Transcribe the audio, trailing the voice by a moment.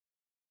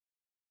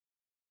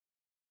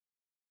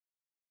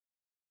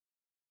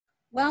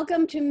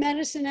Welcome to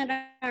Medicine in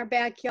Our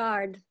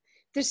Backyard.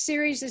 This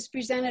series is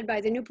presented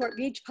by the Newport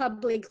Beach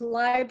Public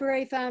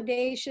Library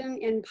Foundation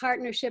in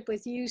partnership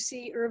with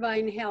UC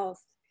Irvine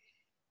Health.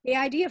 The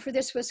idea for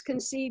this was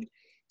conceived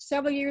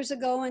several years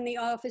ago in the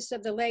office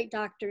of the late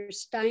Dr.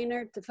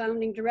 Steinert, the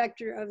founding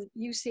director of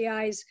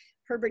UCI's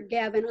Herbert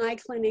Gavin Eye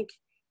Clinic,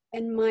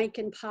 and Mike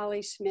and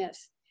Polly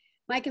Smith.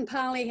 Mike and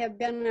Polly have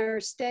been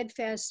our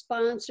steadfast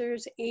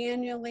sponsors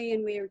annually,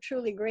 and we are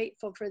truly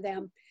grateful for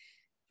them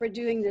for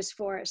doing this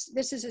for us.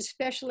 This is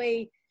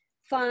especially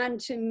fond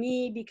to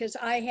me because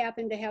I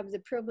happen to have the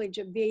privilege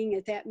of being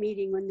at that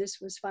meeting when this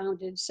was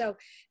founded. So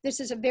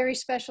this is a very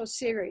special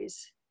series.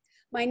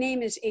 My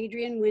name is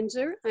Adrienne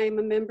Windsor. I am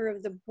a member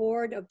of the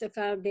board of the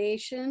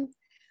foundation,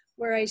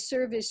 where I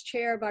serve as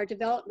chair of our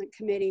development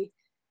committee.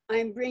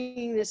 I'm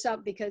bringing this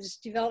up because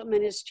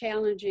development is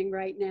challenging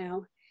right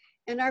now.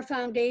 And our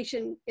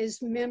foundation is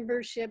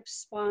membership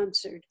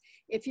sponsored.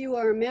 If you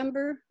are a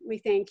member, we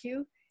thank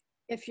you.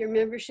 If your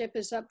membership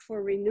is up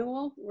for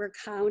renewal, we're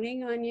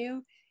counting on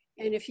you.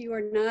 And if you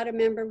are not a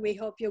member, we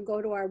hope you'll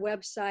go to our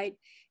website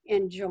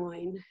and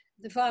join.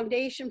 The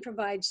foundation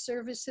provides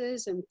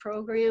services and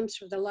programs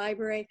for the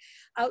library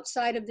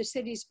outside of the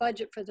city's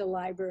budget for the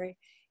library.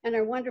 And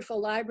our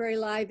wonderful Library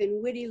Live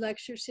and Witty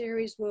lecture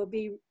series will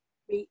be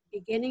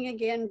beginning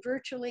again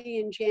virtually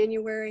in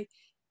January,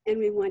 and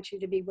we want you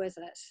to be with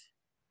us.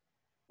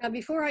 Now,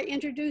 before I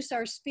introduce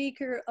our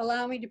speaker,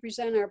 allow me to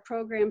present our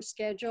program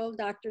schedule.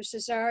 Dr.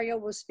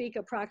 Cesario will speak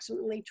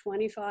approximately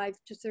 25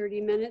 to 30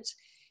 minutes.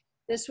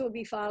 This will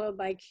be followed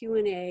by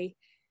Q&A.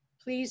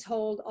 Please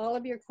hold all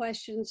of your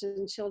questions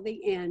until the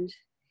end,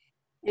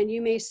 and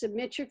you may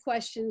submit your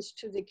questions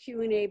to the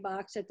Q&A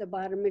box at the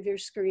bottom of your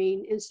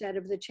screen instead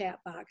of the chat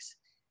box.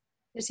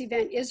 This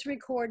event is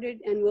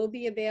recorded and will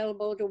be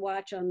available to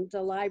watch on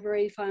the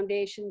Library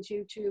Foundation's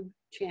YouTube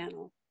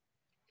channel.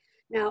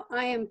 Now,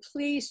 I am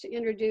pleased to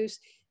introduce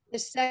the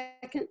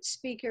second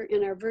speaker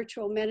in our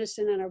Virtual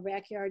Medicine in Our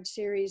Backyard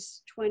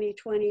Series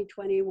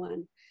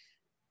 2020-21,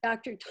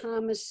 Dr.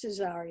 Thomas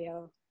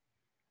Cesario.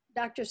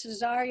 Dr.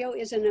 Cesario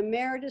is an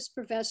emeritus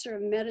professor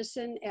of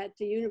medicine at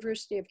the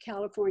University of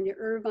California,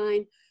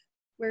 Irvine,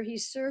 where he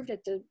served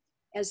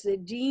as the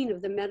dean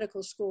of the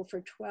medical school for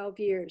 12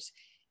 years.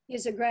 He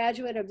is a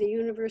graduate of the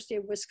University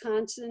of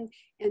Wisconsin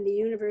and the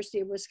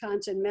University of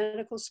Wisconsin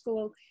Medical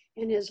School,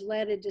 and has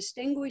led a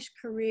distinguished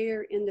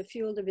career in the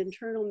field of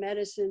internal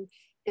medicine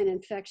and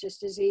infectious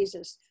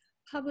diseases,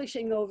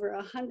 publishing over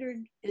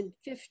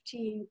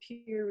 115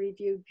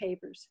 peer-reviewed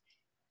papers.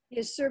 He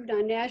has served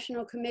on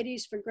national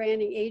committees for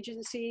granting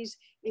agencies,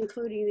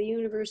 including the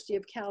University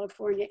of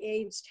California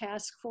AIDS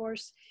Task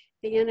Force,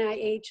 the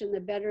NIH, and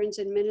the Veterans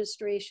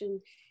Administration,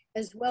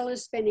 as well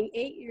as spending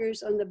 8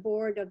 years on the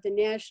board of the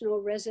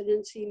National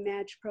Residency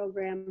Match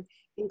Program,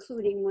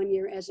 including 1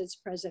 year as its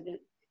president.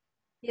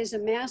 He is a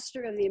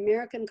master of the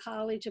American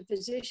College of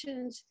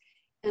Physicians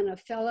and a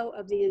fellow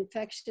of the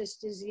Infectious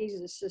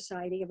Diseases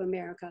Society of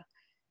America.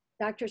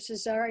 Dr.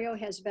 Cesario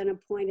has been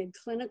appointed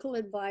clinical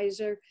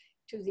advisor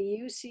to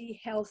the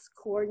UCI Health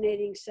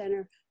Coordinating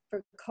Center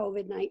for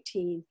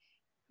COVID-19.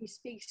 He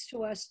speaks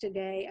to us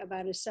today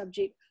about a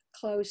subject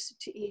close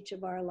to each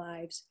of our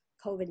lives,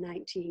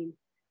 COVID-19.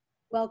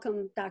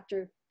 Welcome,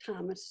 Dr.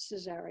 Thomas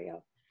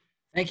Cesario.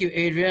 Thank you,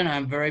 Adrienne.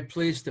 I'm very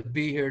pleased to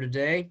be here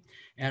today,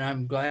 and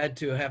I'm glad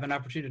to have an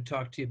opportunity to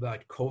talk to you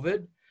about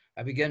COVID.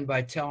 I begin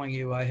by telling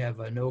you I have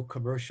no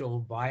commercial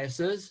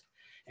biases,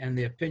 and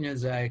the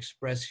opinions I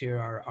express here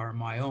are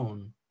my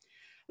own.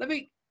 Let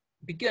me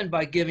begin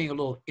by giving a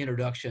little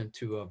introduction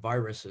to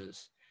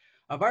viruses.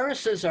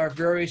 Viruses are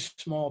very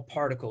small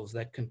particles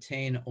that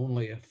contain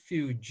only a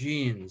few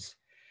genes.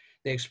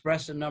 They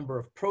express a number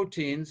of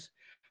proteins,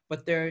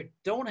 but they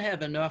don't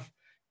have enough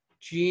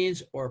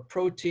genes or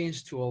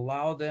proteins to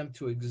allow them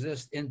to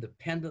exist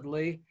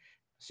independently,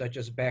 such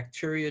as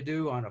bacteria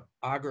do on an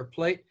agar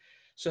plate.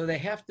 So they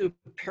have to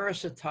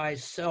parasitize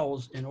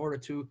cells in order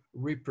to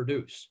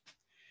reproduce.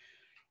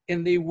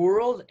 In the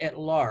world at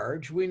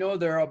large, we know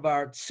there are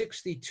about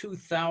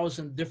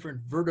 62,000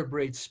 different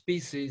vertebrate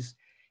species,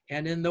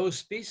 and in those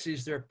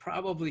species, there are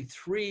probably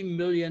 3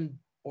 million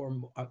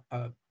or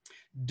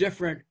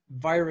different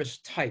virus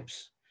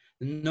types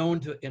known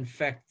to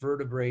infect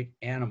vertebrate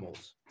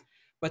animals.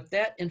 But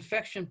that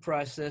infection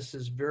process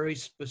is very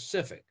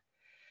specific.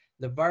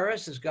 The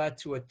virus has got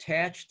to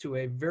attach to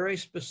a very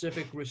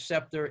specific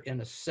receptor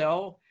in a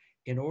cell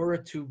in order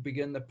to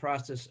begin the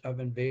process of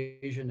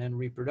invasion and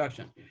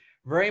reproduction,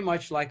 very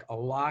much like a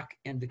lock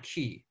and a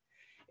key.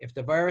 If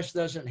the virus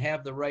doesn't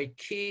have the right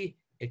key,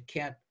 it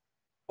can't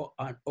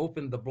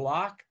open the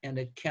block, and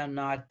it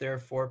cannot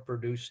therefore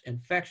produce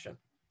infection.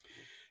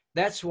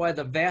 That's why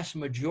the vast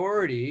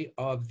majority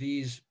of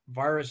these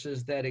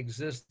viruses that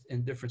exist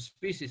in different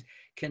species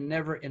can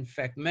never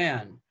infect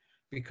man,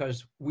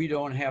 because we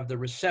don't have the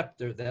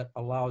receptor that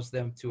allows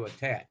them to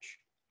attach.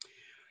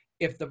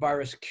 If the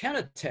virus can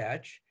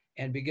attach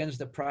and begins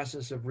the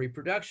process of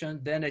reproduction,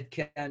 then it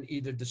can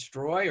either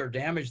destroy or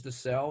damage the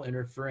cell,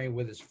 interfering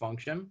with its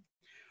function,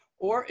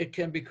 or it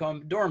can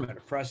become dormant,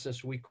 a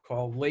process we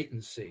call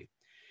latency.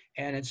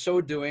 And in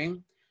so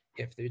doing,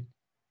 if the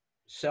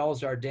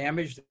cells are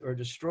damaged or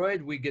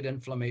destroyed, we get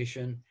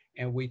inflammation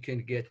and we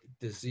can get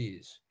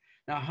disease.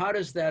 Now, how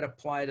does that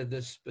apply to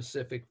this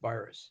specific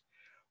virus?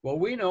 Well,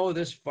 we know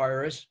this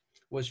virus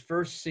was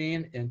first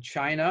seen in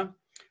China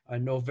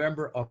in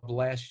November of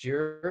last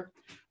year.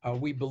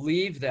 We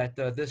believe that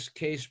this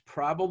case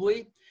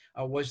probably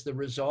was the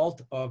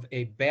result of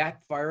a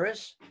bat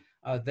virus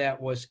that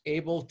was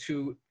able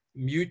to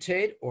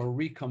mutate or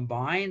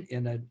recombine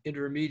in an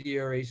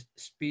intermediary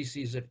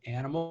species of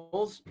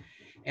animals,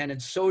 and in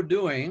so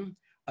doing,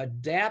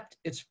 adapt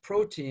its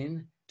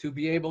protein to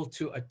be able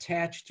to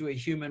attach to a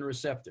human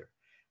receptor,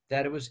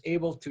 that it was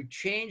able to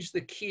change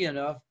the key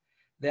enough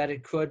that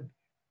it could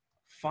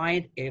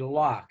find a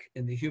lock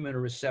in the human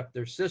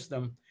receptor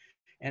system,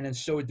 and in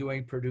so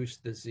doing produce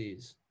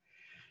disease.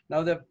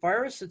 Now, the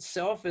virus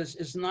itself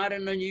is not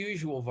an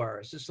unusual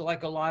virus. It's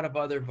like a lot of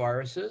other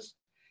viruses.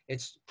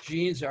 Its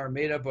genes are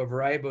made up of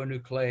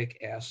ribonucleic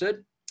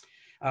acid.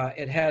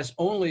 It has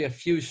only a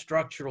few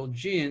structural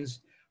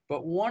genes,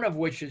 but one of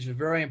which is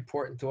very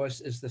important to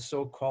us is the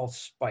so-called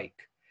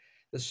spike.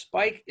 The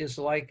spike is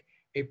like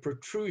a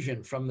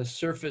protrusion from the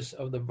surface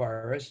of the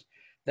virus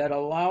that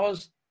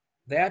allows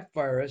that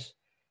virus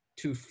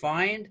to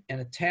find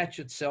and attach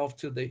itself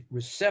to the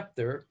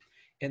receptor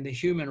in the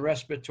human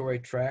respiratory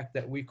tract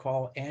that we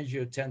call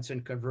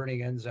angiotensin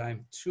converting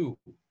enzyme 2.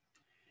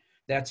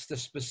 That's the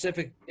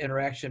specific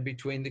interaction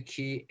between the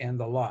key and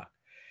the lock.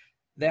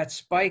 That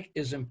spike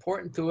is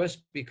important to us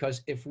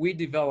because if we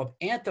develop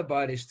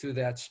antibodies to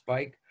that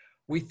spike,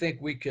 we think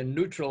we can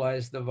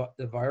neutralize the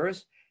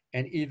virus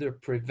and either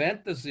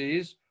prevent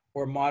disease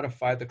or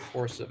modify the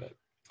course of it.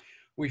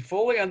 We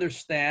fully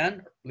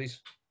understand, at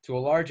least to a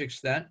large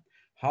extent,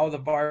 how the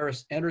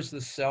virus enters the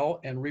cell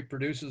and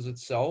reproduces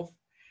itself.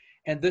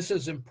 And this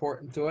is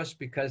important to us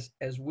because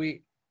as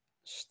we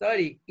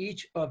study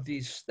each of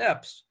these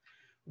steps,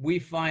 we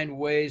find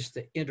ways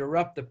to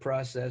interrupt the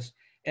process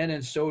and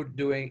in so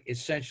doing,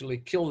 essentially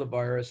kill the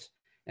virus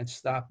and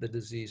stop the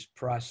disease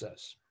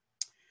process.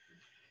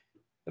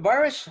 The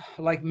virus,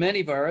 like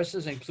many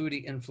viruses,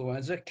 including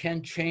influenza,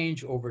 can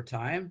change over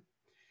time.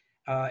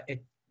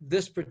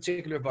 This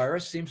particular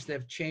virus seems to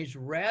have changed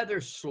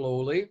rather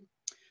slowly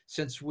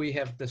since we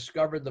have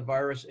discovered the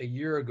virus a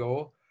year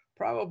ago.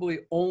 Probably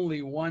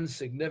only one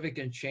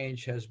significant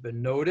change has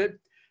been noted,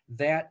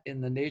 that in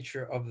the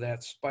nature of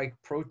that spike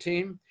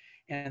protein,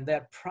 and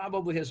that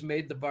probably has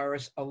made the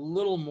virus a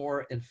little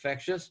more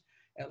infectious,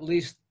 at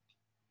least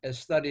as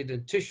studied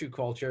in tissue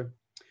culture.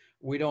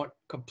 We don't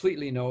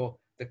completely know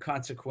the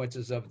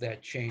consequences of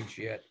that change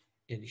yet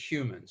in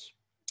humans.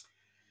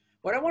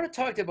 What I want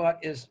to talk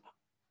about is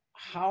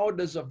how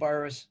does a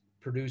virus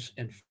produce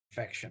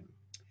infection?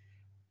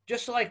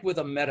 Just like with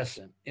a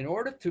medicine, in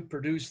order to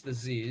produce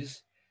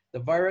disease, the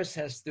virus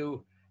has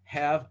to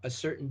have a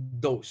certain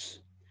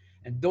dose.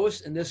 And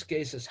dose in this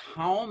case is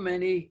how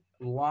many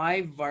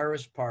live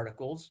virus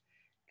particles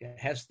it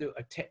has to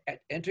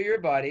enter your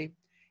body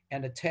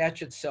and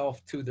attach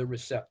itself to the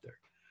receptor.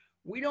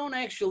 We don't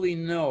actually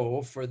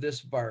know for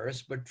this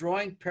virus, but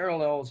drawing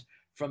parallels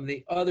from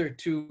the other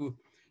two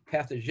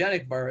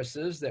pathogenic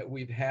viruses that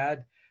we've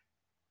had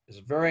as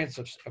variants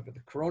of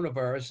the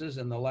coronaviruses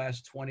in the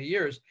last 20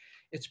 years,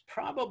 it's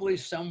probably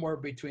somewhere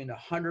between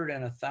 100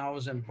 and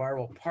 1,000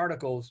 viral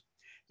particles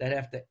that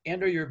have to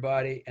enter your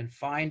body and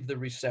find the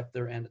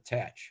receptor and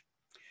attach.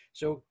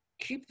 So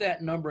keep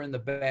that number in the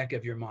back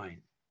of your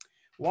mind.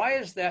 Why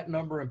is that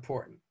number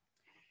important?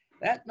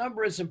 That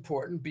number is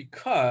important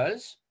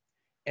because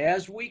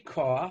as we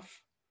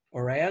cough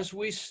or as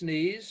we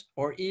sneeze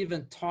or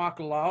even talk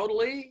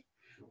loudly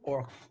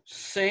or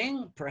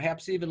sing,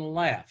 perhaps even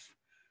laugh,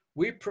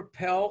 we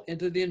propel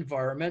into the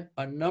environment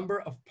a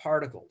number of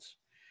particles.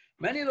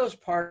 Many of those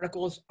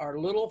particles are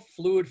little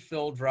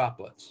fluid-filled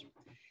droplets.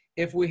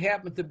 If we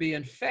happen to be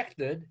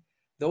infected,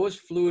 those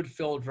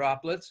fluid-filled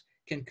droplets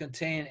can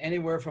contain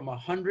anywhere from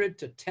 100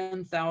 to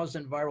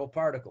 10,000 viral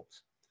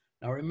particles.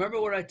 Now, remember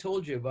what I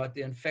told you about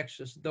the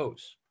infectious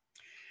dose.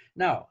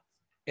 Now,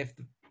 if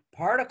the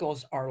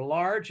particles are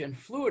large and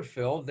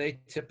fluid-filled, they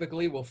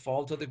typically will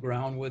fall to the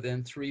ground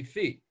within 3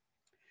 feet.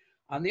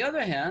 On the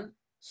other hand,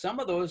 some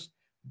of those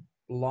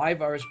live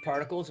virus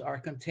particles are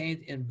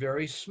contained in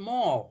very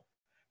small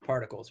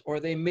particles, or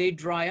they may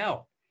dry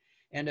out.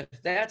 And if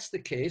that's the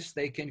case,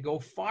 they can go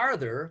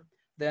farther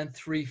than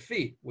 3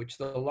 feet, which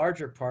the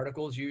larger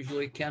particles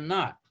usually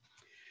cannot.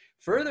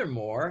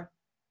 Furthermore,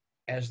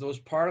 as those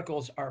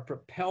particles are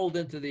propelled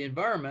into the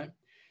environment,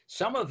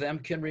 some of them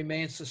can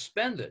remain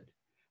suspended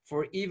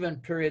for even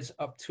periods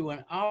up to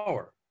an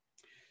hour.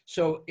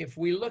 So if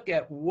we look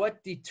at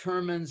what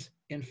determines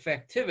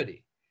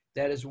infectivity,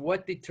 that is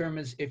what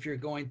determines if you're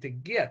going to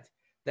get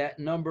that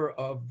number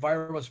of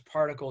virus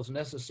particles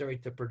necessary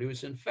to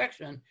produce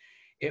infection,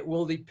 it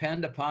will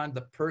depend upon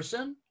the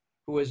person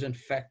who is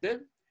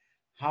infected,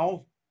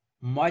 how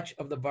much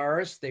of the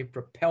virus they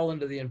propel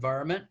into the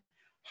environment,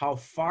 how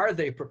far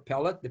they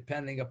propel it,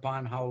 depending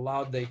upon how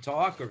loud they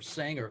talk or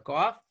sing or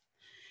cough.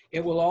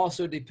 It will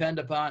also depend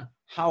upon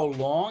how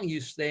long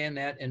you stay in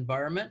that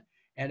environment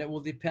and it will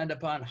depend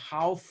upon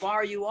how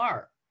far you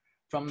are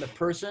from the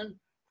person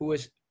who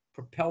is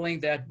propelling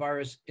that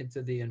virus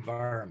into the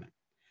environment.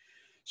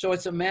 So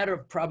it's a matter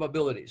of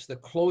probabilities. The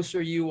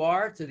closer you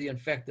are to the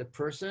infected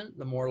person,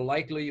 the more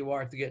likely you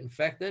are to get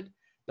infected.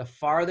 The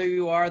farther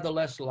you are, the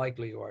less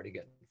likely you are to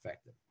get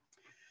infected.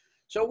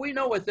 So we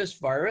know with this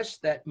virus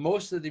that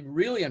most of the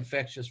really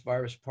infectious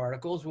virus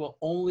particles will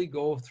only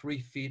go 3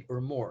 feet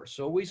or more.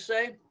 So we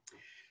say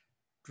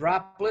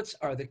droplets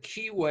are the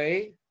key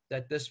way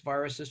that this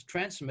virus is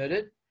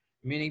transmitted,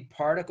 meaning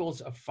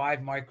particles of 5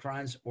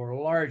 microns or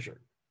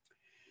larger.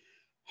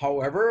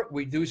 However,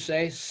 we do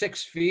say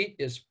 6 feet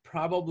is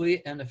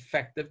probably an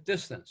effective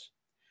distance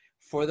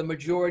for the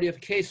majority of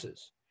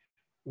cases.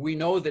 We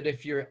know that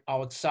if you're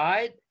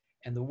outside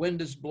and the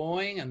wind is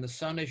blowing and the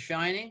sun is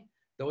shining,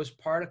 those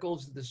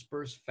particles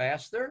disperse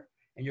faster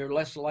and you're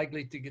less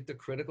likely to get the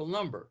critical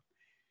number.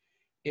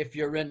 If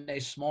you're in a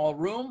small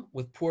room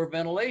with poor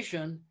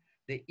ventilation,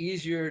 the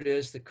easier it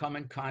is to come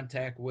in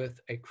contact with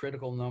a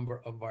critical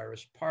number of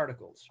virus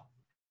particles.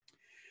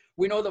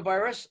 We know the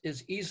virus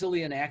is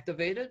easily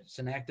inactivated. It's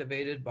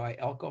inactivated by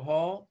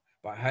alcohol,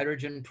 by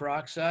hydrogen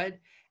peroxide,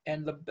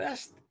 and the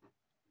best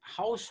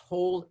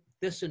household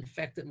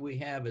disinfectant we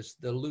have is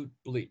dilute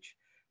bleach.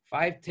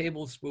 5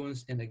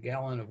 tablespoons in a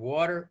gallon of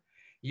water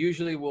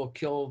usually will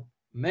kill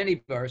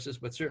many viruses,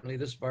 but certainly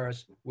this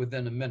virus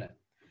within a minute.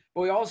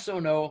 But we also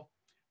know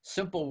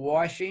simple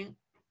washing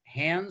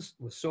hands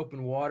with soap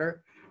and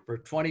water for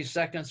 20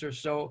 seconds or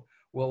so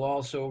will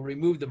also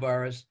remove the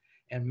virus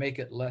and make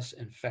it less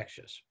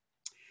infectious.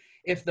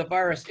 If the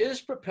virus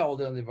is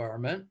propelled in the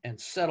environment and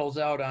settles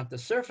out onto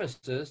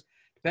surfaces,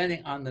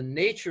 depending on the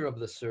nature of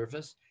the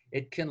surface,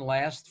 it can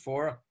last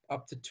for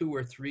up to 2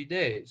 or 3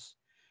 days.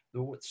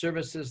 The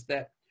surfaces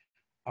that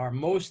are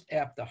most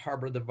apt to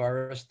harbor the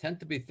virus tend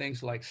to be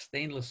things like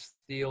stainless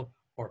steel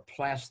or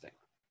plastic.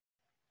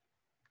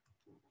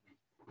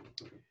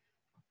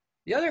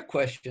 The other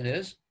question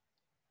is,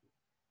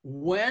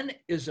 when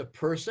is a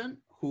person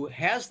who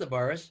has the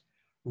virus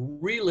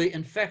really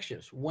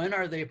infectious? When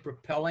are they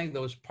propelling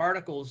those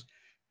particles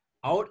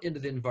out into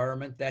the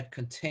environment that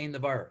contain the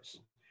virus?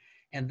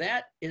 And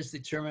that is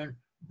determined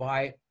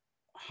by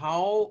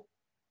how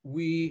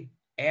we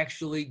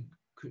actually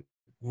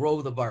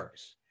grow the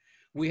virus.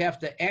 We have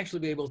to actually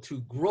be able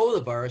to grow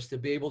the virus to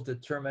be able to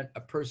determine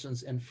a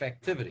person's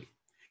infectivity.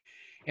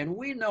 And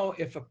we know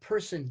if a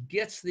person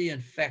gets the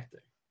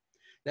infected,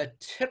 that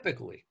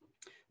typically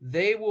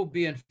they will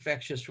be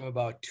infectious from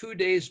about 2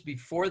 days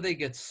before they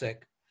get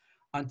sick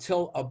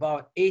until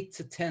about 8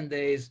 to 10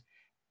 days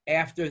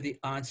after the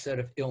onset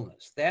of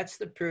illness. That's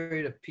the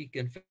period of peak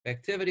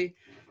infectivity.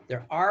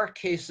 There are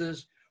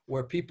cases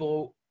where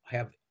people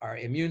are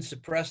immune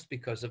suppressed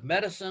because of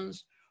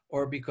medicines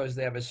or because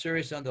they have a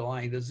serious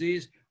underlying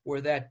disease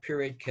where that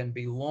period can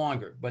be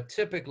longer, but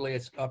typically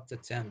it's up to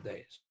 10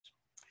 days.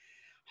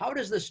 How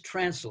does this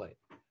translate?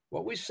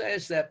 What we say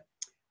is that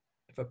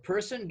if a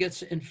person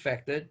gets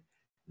infected,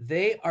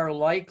 they are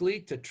likely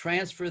to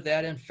transfer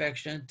that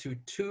infection to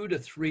 2 to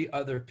 3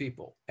 other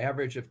people,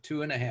 average of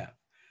 2.5.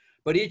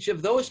 But each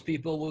of those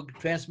people will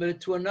transmit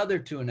it to another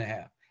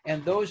 2.5,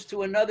 and those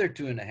to another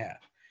 2.5.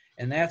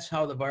 And that's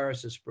how the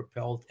virus is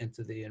propelled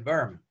into the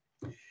environment.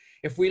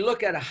 If we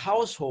look at a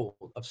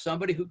household of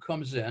somebody who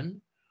comes in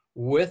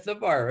with the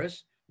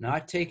virus,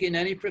 not taking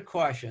any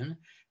precaution,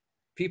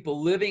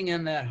 people living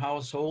in that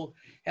household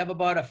have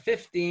about a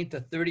 15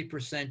 to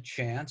 30%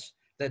 chance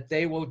that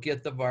they will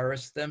get the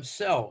virus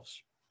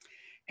themselves.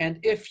 And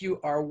if you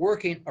are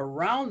working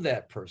around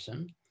that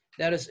person,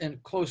 that is in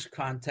close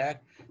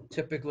contact,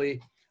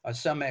 typically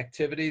some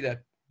activity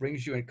that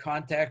brings you in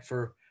contact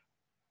for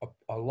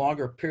a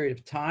longer period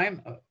of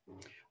time,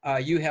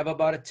 you have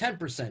about a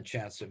 10%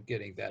 chance of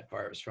getting that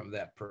virus from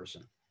that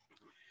person.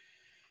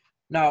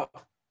 Now,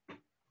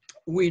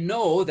 we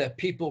know that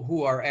people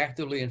who are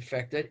actively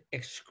infected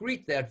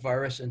excrete that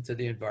virus into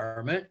the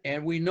environment,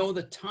 and we know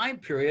the time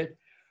period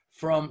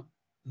from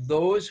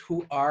those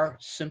who are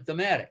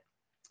symptomatic.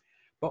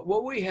 But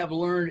what we have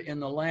learned in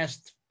the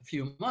last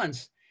few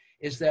months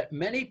is that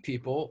many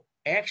people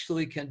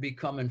actually can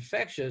become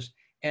infectious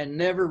and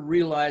never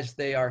realize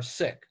they are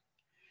sick.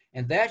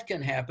 And that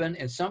can happen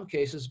in some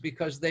cases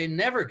because they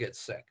never get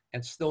sick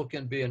and still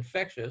can be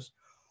infectious,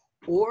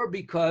 or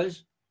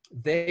because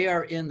they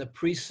are in the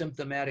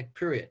pre-symptomatic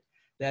period.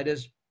 That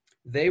is,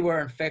 they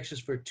were infectious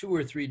for 2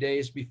 or 3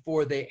 days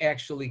before they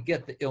actually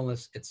get the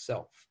illness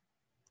itself.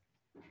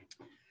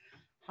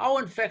 How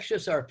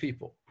infectious are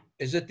people?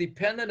 Is it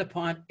dependent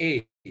upon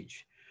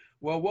age?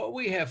 Well, what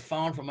we have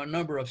found from a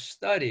number of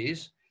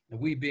studies, and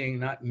we being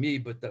not me,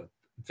 but the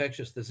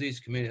infectious disease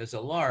community as a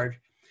large,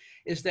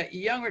 is that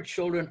younger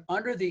children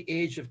under the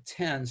age of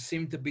 10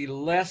 seem to be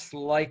less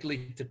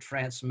likely to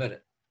transmit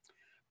it.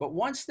 But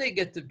once they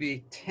get to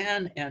be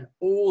 10 and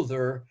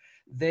older,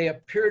 they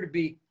appear to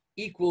be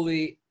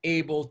equally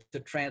able to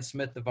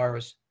transmit the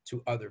virus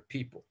to other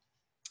people.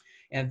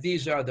 And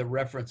these are the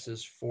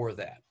references for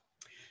that.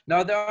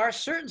 Now, there are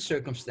certain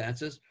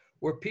circumstances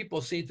where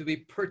people seem to be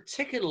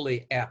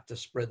particularly apt to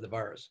spread the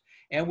virus.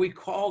 And we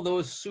call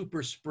those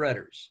super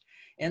spreaders.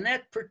 And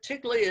that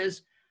particularly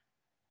is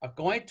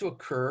going to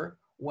occur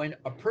when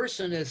a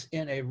person is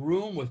in a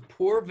room with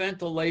poor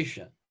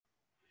ventilation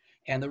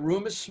and the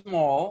room is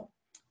small,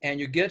 and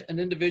you get an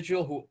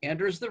individual who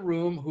enters the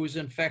room who's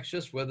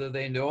infectious, whether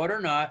they know it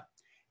or not,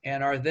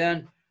 and are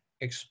then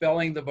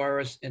expelling the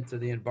virus into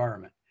the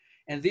environment.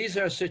 And these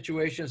are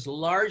situations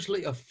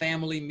largely of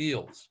family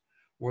meals,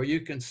 where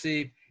you can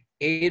see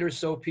 8 or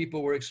so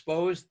people were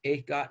exposed,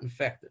 8 got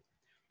infected.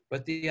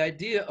 But the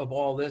idea of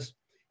all this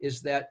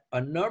is that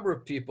a number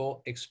of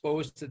people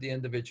exposed to the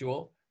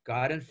individual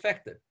got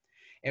infected.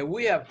 And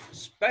we have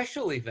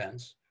special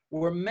events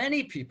where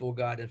many people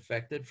got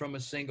infected from a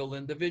single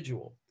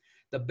individual.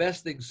 The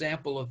best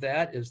example of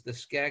that is the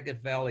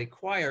Skagit Valley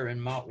Choir in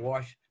Mount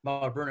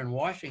Vernon,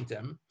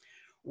 Washington,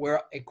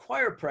 where a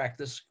choir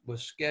practice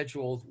was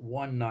scheduled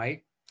one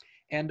night,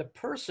 and the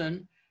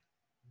person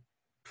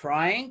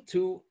trying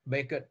to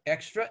make an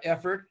extra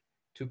effort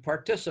to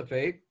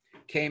participate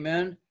came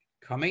in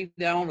coming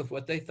down with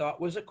what they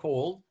thought was a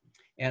cold,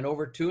 and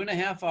over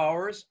 2.5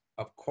 hours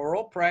of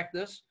choral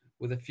practice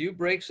with a few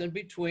breaks in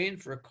between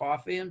for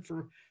coffee and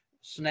for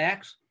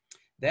snacks,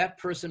 that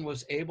person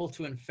was able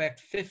to infect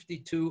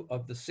 52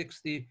 of the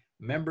 60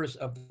 members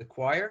of the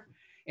choir,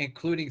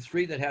 including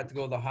 3 that had to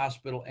go to the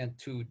hospital and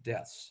 2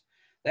 deaths.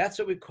 That's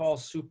what we call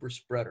super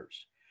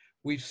spreaders.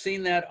 We've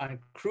seen that on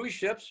cruise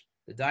ships,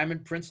 the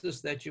Diamond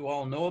Princess that you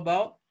all know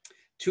about,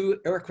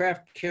 2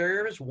 aircraft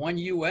carriers, 1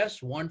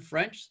 US, 1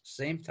 French,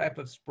 same type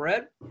of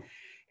spread.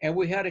 And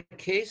we had a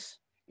case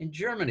in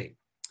Germany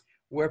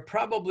where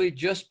probably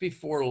just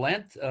before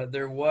Lent,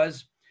 there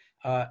was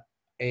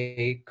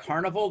a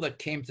carnival that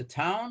came to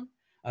town.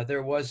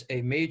 There was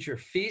a major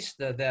feast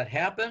that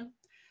happened.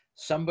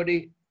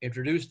 Somebody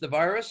introduced the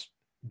virus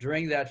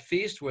during that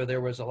feast where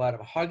there was a lot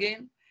of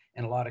hugging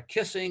and a lot of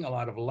kissing, a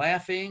lot of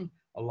laughing,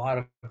 a lot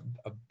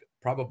of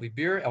probably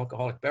beer,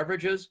 alcoholic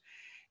beverages,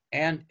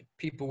 and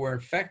people were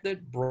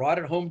infected, brought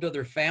it home to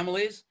their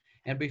families,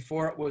 and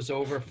before it was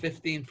over,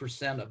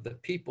 15% of the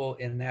people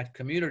in that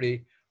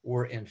community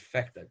were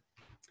infected.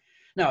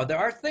 Now, there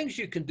are things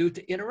you can do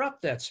to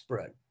interrupt that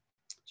spread.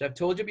 So I've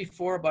told you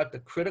before about the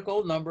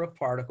critical number of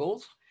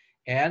particles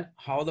and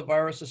how the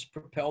virus is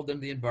propelled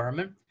into the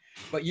environment,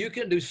 but you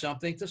can do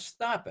something to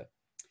stop it.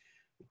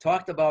 We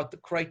talked about the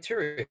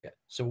criteria.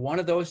 So one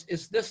of those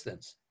is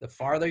distance. The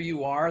farther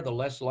you are, the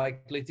less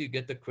likely to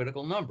get the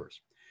critical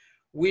numbers.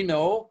 We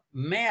know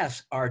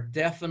masks are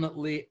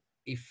definitely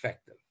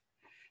effective.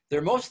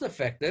 They're most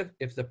effective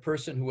if the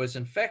person who is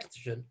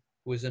infected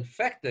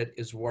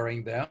is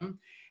wearing them,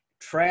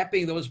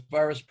 trapping those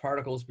virus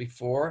particles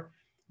before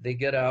they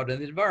get out in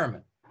the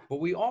environment. But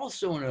we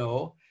also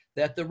know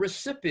that the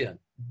recipient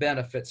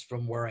benefits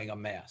from wearing a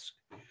mask.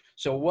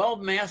 So while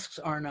masks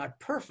are not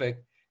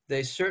perfect,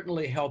 they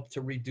certainly help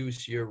to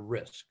reduce your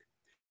risk.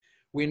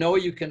 We know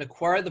you can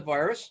acquire the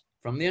virus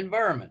from the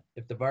environment.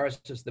 If the virus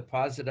is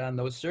deposited on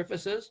those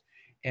surfaces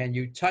and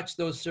you touch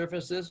those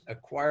surfaces,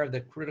 acquire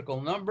the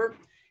critical number,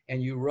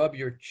 and you rub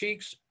your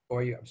cheeks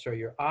or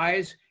your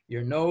eyes,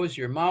 your nose,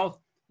 your mouth,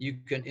 you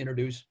can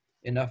introduce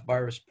enough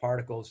virus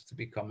particles to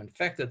become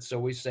infected. So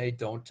we say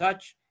don't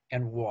touch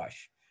and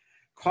wash.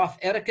 Cough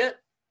etiquette,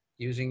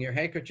 using your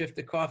handkerchief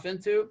to cough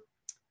into,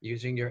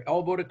 using your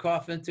elbow to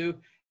cough into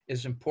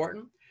is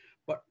important.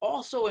 But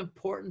also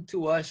important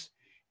to us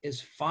is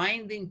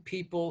finding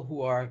people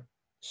who are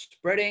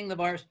spreading the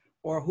virus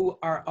or who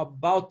are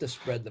about to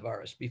spread the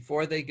virus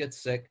before they get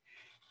sick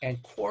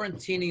and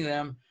quarantining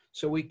them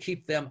so we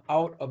keep them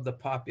out of the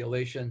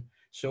population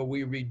so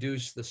we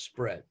reduce the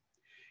spread.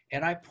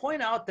 And I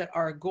point out that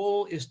our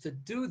goal is to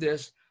do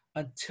this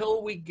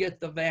until we get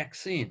the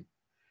vaccine.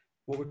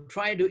 What we're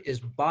trying to do is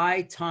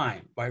buy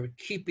time by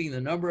keeping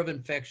the number of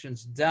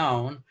infections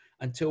down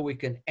until we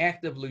can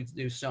actively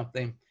do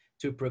something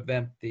to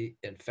prevent the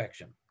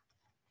infection.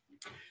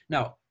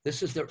 Now,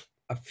 this is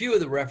a few of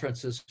the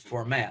references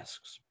for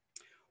masks.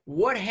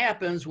 What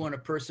happens when a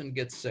person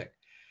gets sick?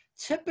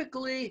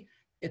 Typically,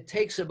 it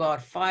takes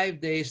about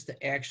 5 days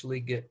to actually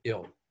get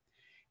ill.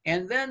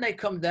 And then they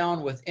come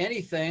down with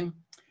anything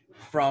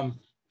from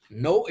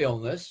no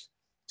illness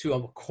to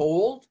a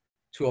cold,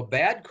 to a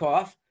bad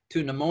cough,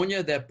 to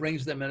pneumonia that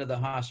brings them into the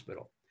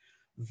hospital.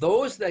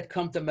 Those that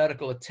come to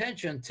medical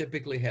attention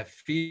typically have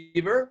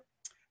fever,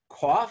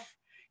 cough,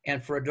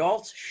 and for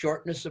adults,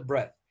 shortness of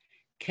breath.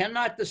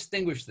 Cannot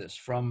distinguish this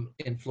from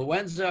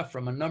influenza,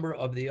 from a number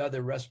of the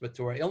other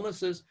respiratory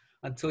illnesses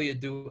until you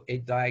do a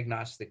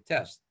diagnostic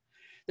test.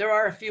 There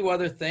are a few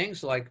other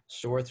things like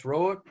sore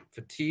throat,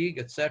 fatigue,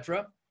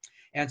 etc.,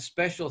 and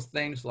special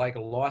things like a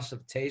loss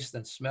of taste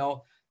and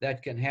smell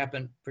that can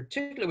happen,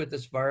 particularly with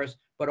this virus,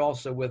 but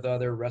also with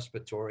other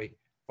respiratory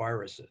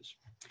viruses.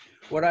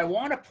 What I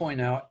want to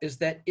point out is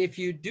that if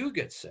you do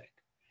get sick,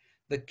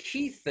 the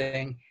key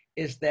thing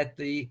is that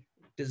the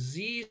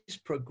disease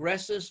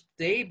progresses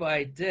day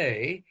by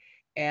day,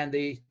 and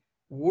the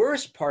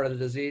worst part of the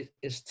disease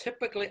is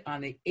typically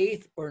on the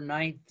 8th or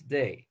 9th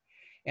day.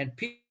 And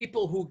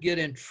people who get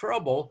in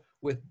trouble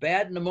with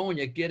bad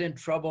pneumonia get in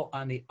trouble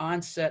on the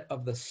onset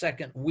of the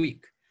second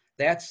week.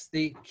 That's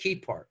the key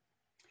part.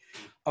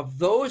 Of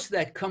those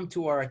that come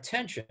to our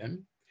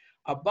attention,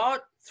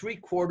 about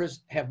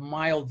 3/4 have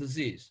mild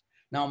disease.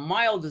 Now,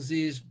 mild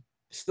disease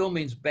still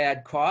means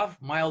bad cough.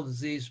 Mild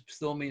disease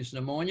still means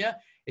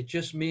pneumonia. It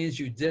just means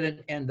you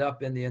didn't end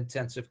up in the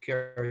intensive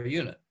care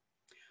unit.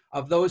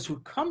 Of those who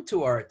come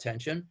to our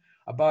attention,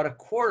 about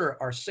 1/4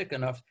 are sick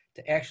enough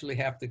to actually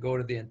have to go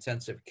to the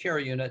intensive care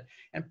unit,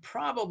 and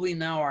probably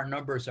now our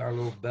numbers are a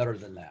little better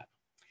than that.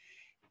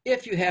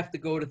 If you have to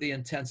go to the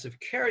intensive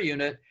care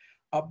unit,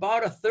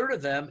 about 1/3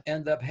 of them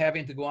end up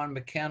having to go on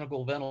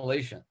mechanical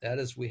ventilation. That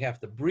is, we have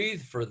to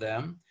breathe for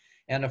them,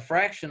 and a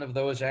fraction of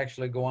those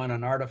actually go on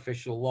an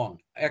artificial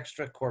lung,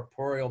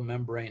 extracorporeal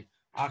membrane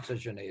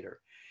oxygenator.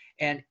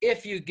 And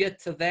if you get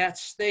to that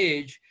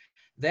stage,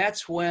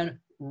 that's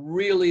when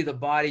really the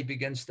body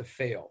begins to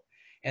fail.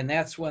 And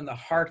that's when the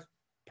heart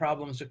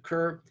problems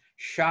occur,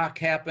 shock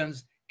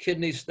happens,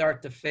 kidneys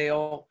start to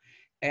fail,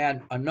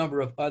 and a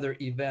number of other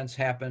events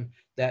happen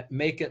that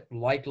make it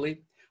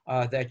likely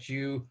that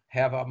you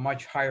have a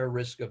much higher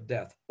risk of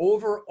death.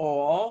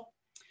 Overall,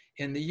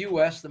 in the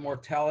US, the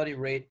mortality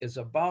rate is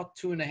about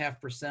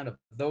 2.5% of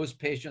those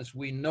patients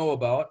we know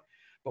about.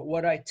 But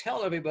what I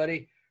tell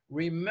everybody,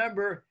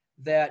 remember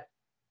that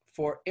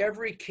for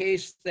every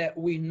case that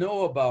we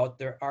know about,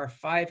 there are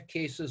 5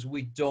 cases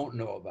we don't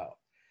know about.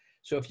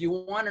 So if you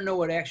want to know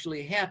what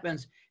actually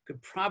happens, you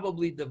could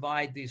probably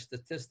divide these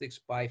statistics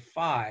by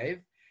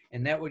 5,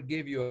 and that would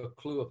give you a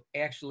clue of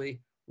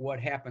actually what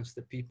happens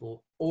to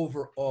people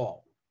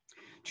overall.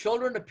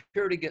 Children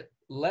appear to get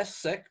less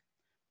sick.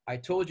 I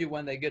told you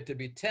when they get to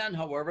be 10,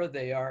 however,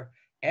 they are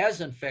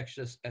as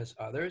infectious as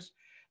others.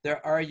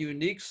 There are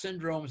unique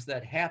syndromes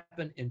that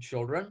happen in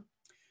children.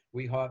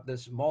 We have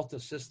this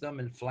multisystem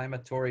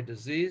inflammatory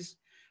disease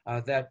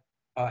that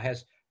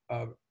has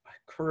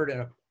occurred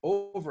in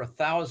over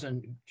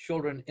 1,000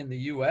 children in the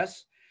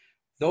US.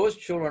 Those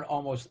children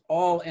almost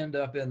all end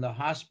up in the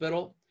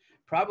hospital,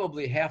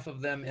 probably half of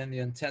them in the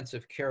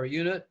intensive care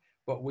unit,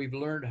 but we've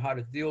learned how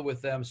to deal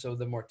with them, so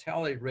the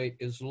mortality rate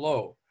is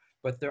low.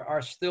 But there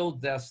are still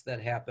deaths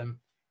that happen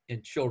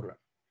in children.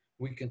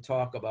 We can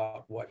talk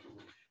about what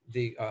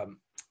the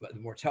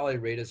mortality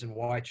rate is and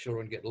why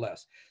children get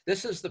less.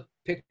 This is the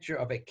picture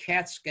of a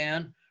CAT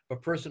scan of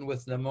a person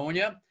with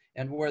pneumonia,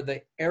 and where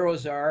the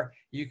arrows are,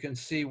 you can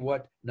see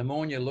what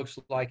pneumonia looks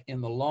like in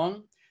the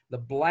lung. The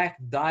black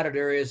dotted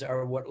areas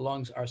are what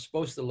lungs are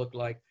supposed to look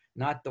like,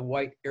 not the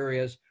white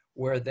areas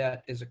where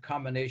that is a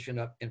combination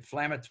of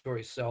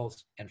inflammatory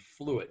cells and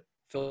fluid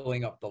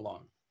filling up the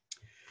lung.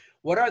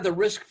 What are the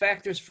risk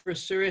factors for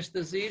serious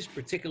disease?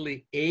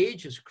 Particularly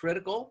age is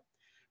critical,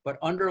 but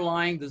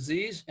underlying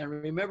disease, and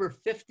remember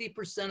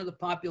 50% of the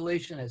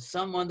population has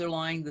some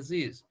underlying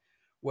disease,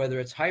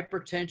 whether it's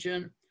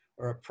hypertension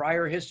or a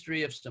prior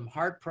history of some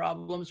heart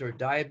problems or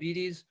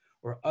diabetes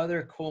or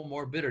other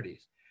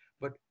comorbidities.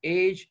 But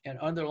age and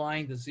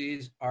underlying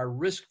disease are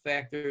risk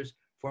factors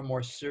for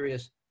more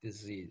serious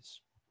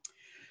disease.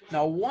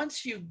 Now,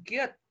 once you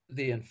get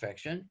the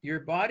infection,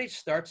 your body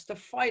starts to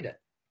fight it.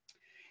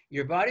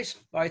 Your body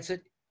fights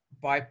it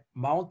by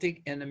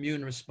mounting an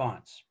immune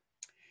response.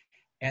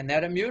 And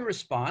that immune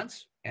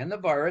response and the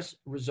virus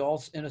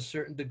results in a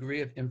certain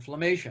degree of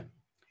inflammation.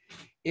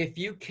 If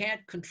you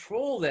can't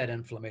control that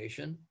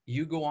inflammation,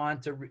 you go on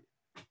to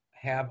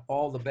have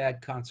all the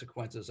bad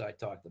consequences I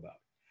talked about.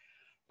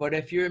 But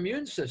if your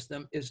immune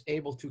system is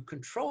able to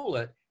control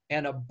it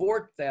and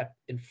abort that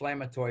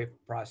inflammatory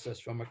process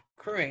from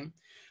occurring,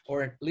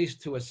 or at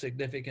least to a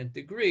significant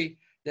degree,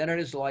 then it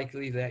is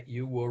likely that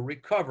you will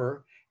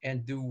recover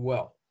and do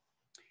well.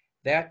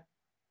 That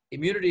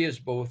immunity is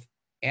both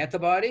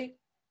antibody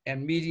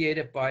and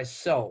mediated by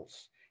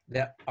cells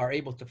that are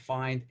able to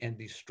find and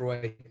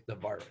destroy the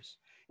virus.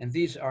 And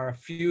these are a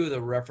few of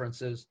the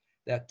references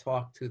that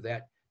talk to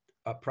that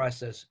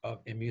process of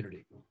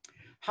immunity.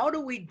 How do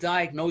we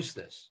diagnose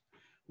this?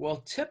 Well,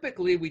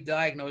 typically we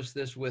diagnose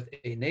this with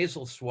a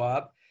nasal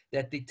swab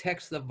that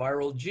detects the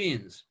viral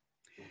genes.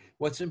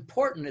 What's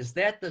important is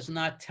that does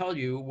not tell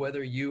you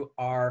whether you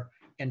are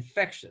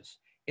infectious.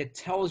 It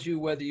tells you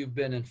whether you've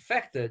been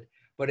infected,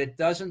 but it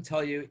doesn't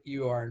tell you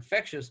you are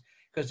infectious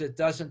because it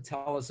doesn't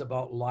tell us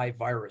about live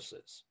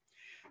viruses.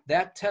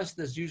 That test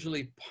is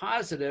usually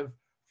positive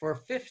for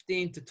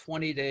 15 to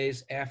 20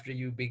 days after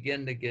you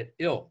begin to get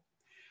ill,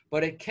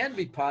 but it can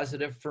be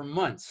positive for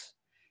months.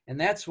 And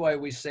that's why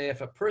we say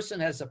if a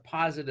person has a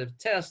positive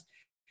test,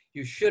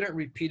 you shouldn't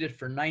repeat it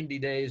for 90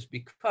 days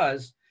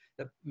because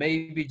that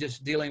may be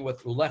just dealing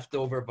with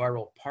leftover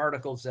viral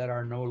particles that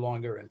are no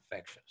longer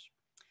infectious.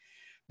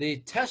 The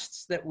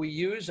tests that we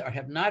use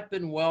have not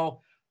been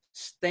well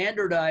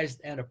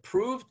standardized and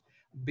approved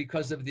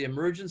because of the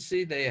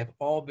emergency. They have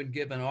all been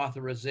given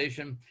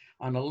authorization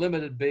on a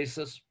limited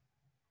basis.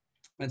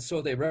 And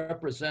so they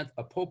represent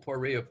a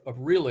potpourri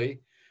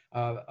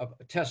of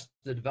tests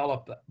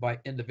developed by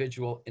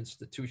individual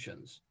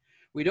institutions.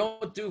 We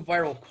don't do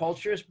viral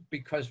cultures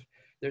because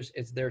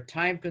they're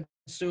time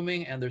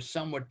consuming and they're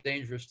somewhat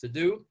dangerous to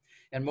do.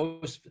 and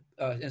most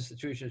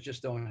institutions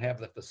just don't have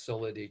the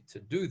facility to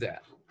do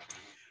that.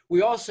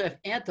 We also have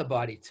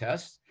antibody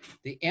tests.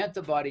 The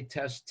antibody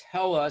tests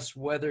tell us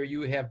whether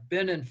you have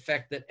been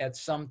infected at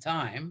some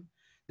time.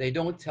 They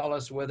don't tell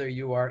us whether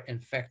you are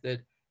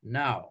infected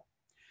now.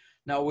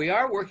 Now, we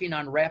are working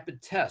on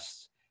rapid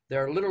tests.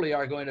 There literally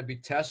are going to be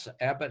tests.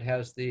 Abbott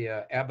has the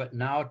Abbott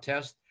Now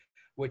test,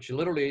 which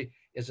literally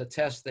is a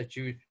test that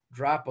you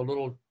drop a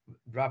little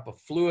drop of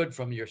fluid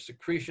from your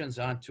secretions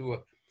onto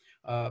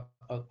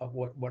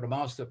what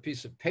amounts to a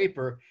piece of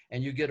paper,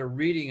 and you get a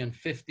reading in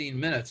 15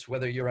 minutes,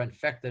 whether you're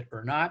infected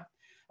or not.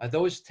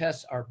 Those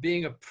tests are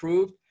being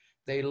approved.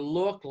 They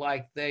look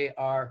like they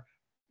are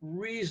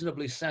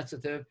reasonably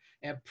sensitive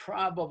and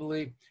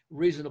probably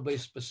reasonably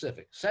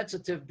specific.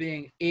 Sensitive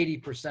being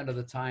 80% of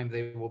the time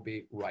they will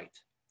be right.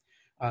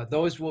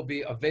 Those will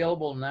be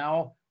available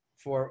now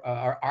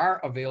are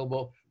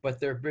available, but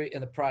they're in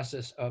the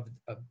process of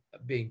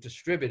being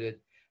distributed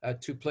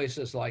to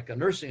places like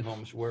nursing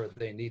homes where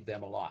they need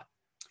them a lot.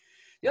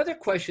 The other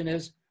question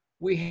is,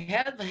 we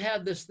have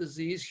had this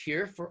disease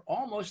here for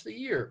almost a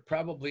year,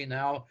 probably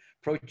now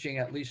approaching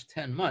at least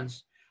 10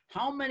 months.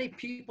 How many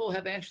people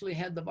have actually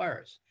had the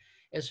virus?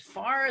 As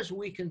far as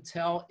we can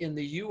tell in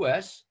the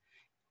US,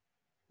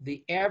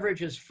 the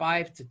average is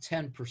 5 to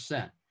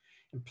 10%.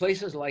 In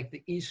places like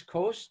the East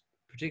Coast,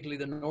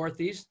 particularly the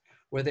Northeast,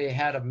 where they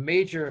had a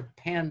major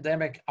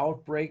pandemic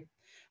outbreak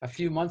a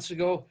few months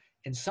ago,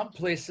 in some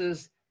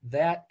places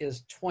that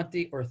is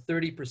 20 or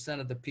 30%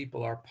 of the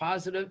people are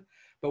positive,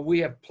 but we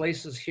have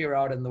places here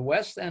out in the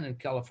West and in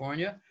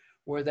California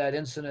where that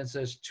incidence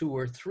is 2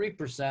 or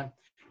 3%.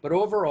 But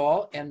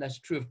overall, and that's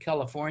true of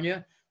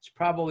California, it's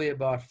probably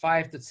about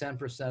 5 to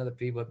 10% of the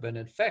people have been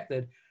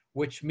infected,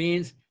 which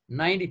means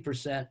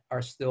 90%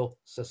 are still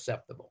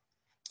susceptible.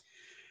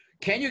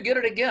 Can you get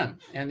it again?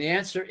 And the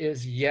answer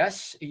is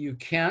yes, you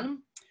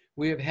can.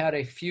 We have had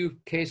a few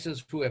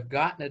cases who have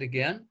gotten it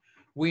again.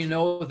 We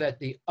know that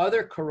the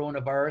other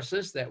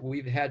coronaviruses that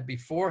we've had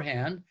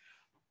beforehand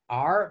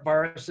are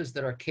viruses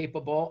that are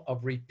capable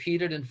of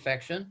repeated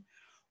infection.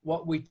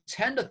 What we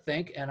tend to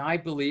think, and I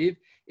believe,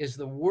 is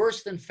the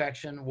worst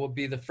infection will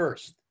be the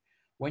first.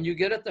 When you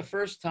get it the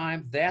first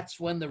time, that's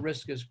when the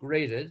risk is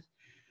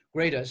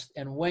greatest.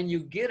 And when you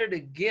get it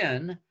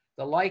again,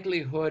 the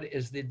likelihood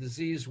is the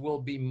disease will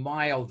be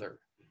milder.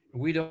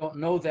 We don't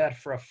know that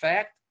for a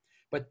fact,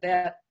 but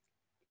that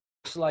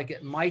looks like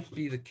it might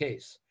be the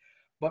case.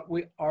 But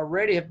we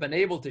already have been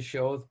able to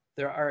show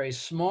there are a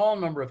small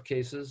number of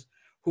cases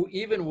who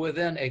even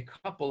within a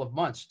couple of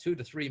months, 2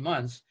 to 3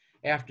 months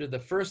after the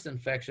first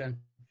infection,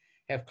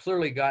 have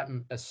clearly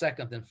gotten a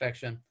second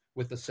infection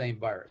with the same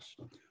virus.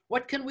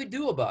 What can we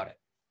do about it?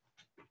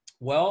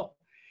 Well,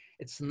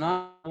 it's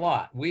not a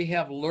lot. We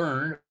have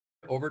learned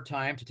over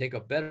time to take a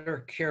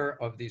better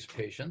care of these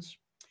patients,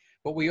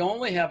 but we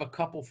only have a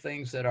couple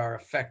things that are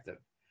effective.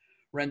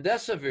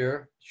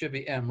 Remdesivir, should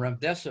be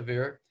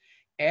remdesivir,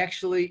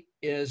 actually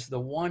is the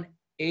one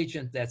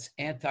agent that's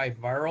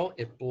antiviral.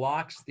 It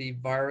blocks the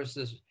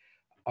virus's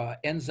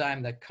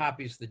enzyme that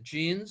copies the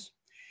genes,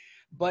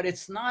 but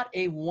it's not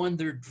a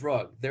wonder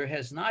drug. There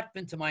has not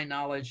been, to my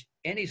knowledge,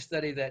 any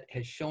study that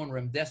has shown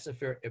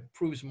remdesivir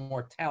improves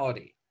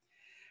mortality.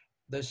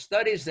 The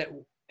studies that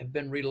have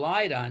been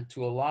relied on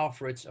to allow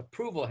for its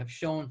approval have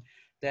shown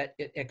that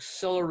it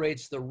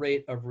accelerates the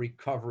rate of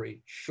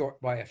recovery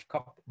by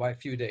a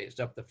few days,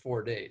 up to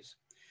 4 days.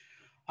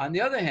 On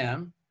the other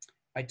hand,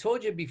 I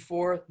told you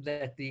before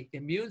that the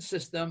immune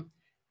system,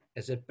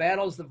 as it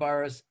battles the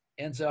virus,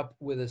 ends up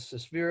with a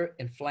severe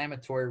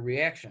inflammatory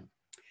reaction.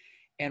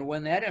 And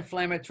when that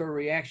inflammatory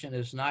reaction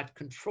is not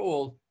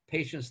controlled,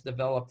 patients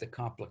develop the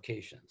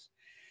complications.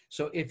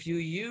 So if you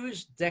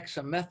use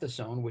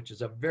dexamethasone, which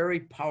is a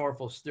very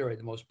powerful steroid,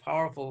 the most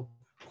powerful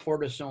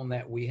cortisone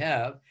that we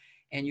have,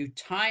 and you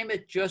time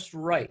it just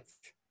right,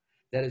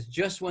 that is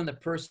just when the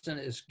person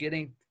is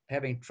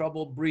having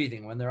trouble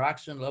breathing, when their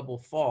oxygen level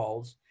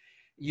falls,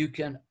 you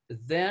can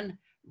then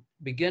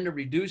begin to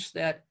reduce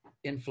that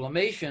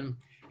inflammation,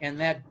 and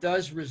that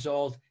does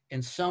result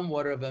in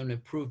somewhat of an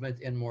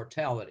improvement in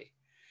mortality.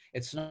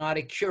 It's not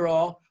a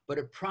cure-all, but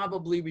it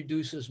probably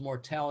reduces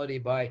mortality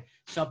by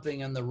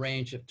something in the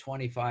range of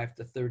 25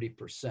 to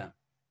 30%.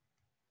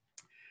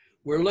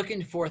 We're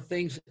looking for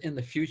things in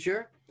the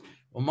future.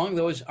 Among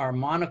those are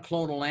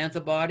monoclonal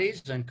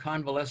antibodies and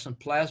convalescent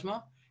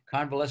plasma.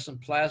 Convalescent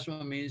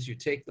plasma means you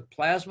take the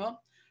plasma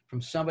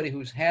from somebody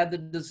who's had the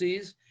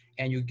disease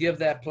and you give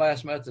that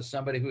plasma to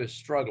somebody who is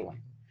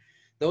struggling.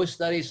 Those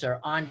studies are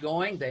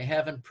ongoing. They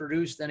haven't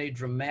produced any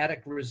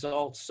dramatic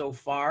results so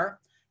far,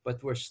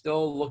 but we're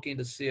still looking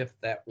to see if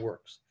that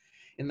works.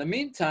 In the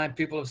meantime,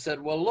 people have said,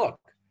 well, look,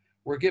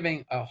 we're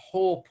giving a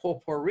whole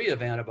potpourri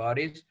of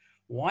antibodies.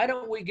 Why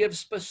don't we give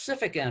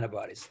specific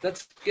antibodies?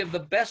 Let's give the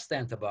best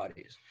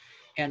antibodies.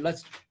 And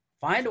let's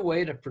find a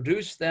way to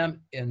produce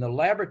them in the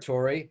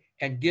laboratory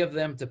and give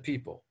them to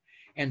people.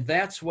 And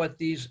that's what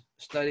these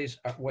studies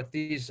are, what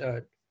these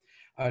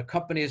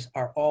companies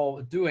are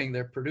all doing.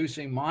 They're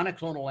producing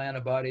monoclonal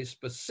antibodies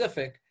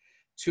specific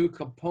to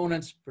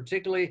components,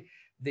 particularly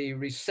the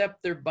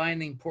receptor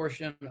binding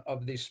portion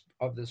of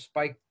the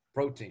spike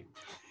protein.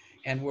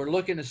 And we're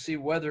looking to see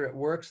whether it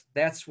works.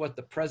 That's what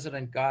the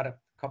president got a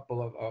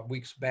couple of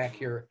weeks back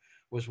here,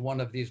 was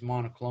one of these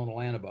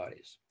monoclonal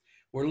antibodies.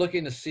 We're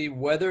looking to see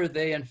whether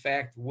they in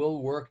fact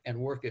will work and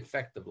work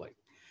effectively.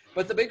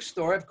 But the big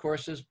story, of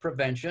course, is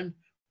prevention.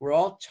 We're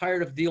all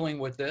tired of dealing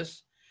with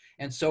this.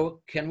 And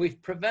so can we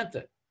prevent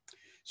it?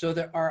 So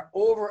there are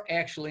over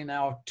actually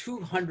now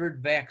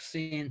 200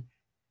 vaccine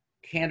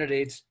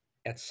candidates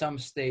at some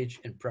stage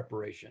in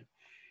preparation.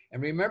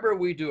 And remember,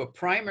 we do a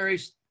primary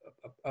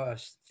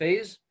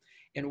phase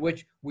in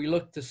which we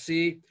look to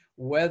see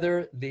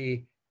whether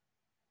the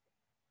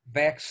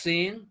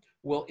vaccine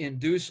will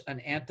induce an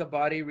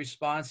antibody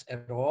response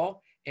at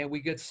all, and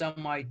we get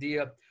some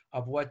idea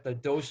of what the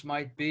dose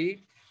might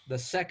be. The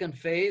second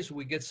phase,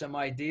 we get some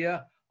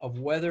idea of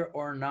whether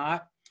or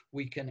not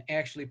we can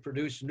actually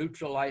produce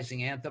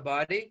neutralizing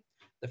antibody.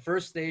 The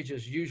first stage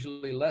is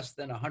usually less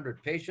than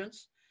 100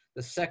 patients.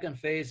 The second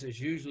phase is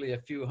usually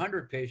a few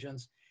hundred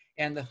patients.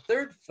 And the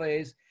third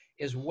phase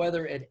is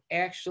whether it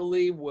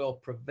actually will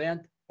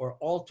prevent or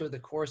alter the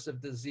course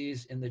of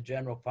disease in the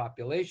general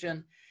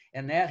population.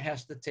 And that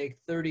has to take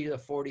 30 to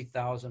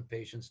 40,000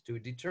 patients to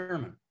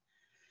determine.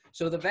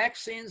 So the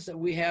vaccines that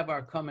we have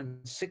are come in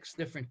 6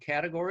 different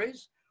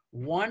categories.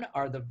 One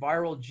are the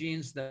viral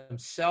genes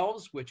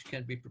themselves, which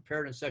can be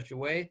prepared in such a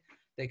way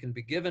they can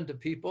be given to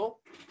people,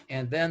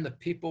 and then the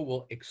people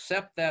will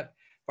accept that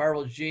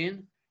viral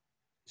gene.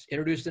 It's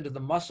introduced into the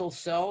muscle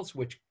cells,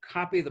 which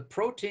copy the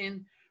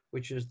protein,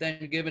 which is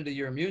then given to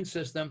your immune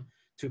system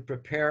to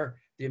prepare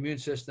the immune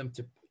system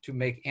to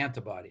make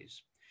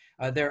antibodies.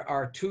 There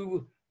are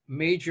 2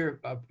 major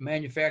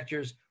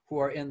manufacturers who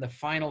are in the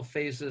final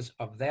phases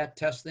of that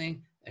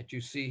testing that you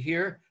see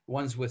here,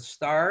 ones with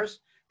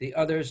stars. The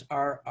others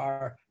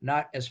are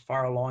not as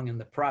far along in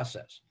the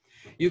process.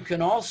 You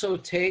can also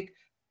take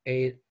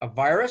a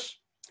virus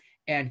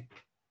and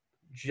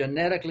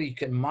genetically you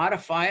can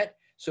modify it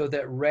so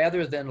that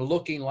rather than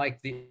looking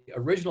like the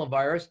original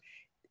virus,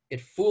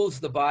 it fools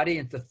the body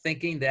into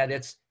thinking that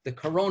it's the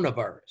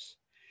coronavirus.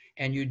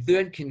 And you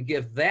then can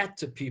give that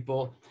to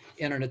people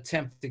in an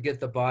attempt to get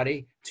the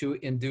body to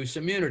induce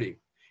immunity.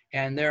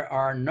 And there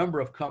are a number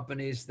of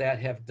companies that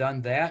have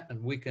done that,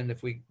 and we can,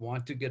 if we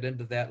want to, get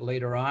into that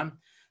later on.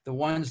 The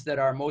ones that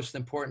are most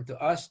important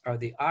to us are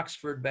the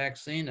Oxford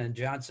vaccine and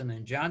Johnson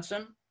 &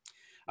 Johnson.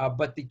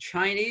 But the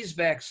Chinese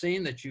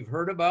vaccine that you've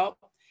heard about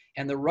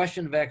and the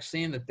Russian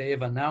vaccine that they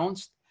have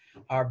announced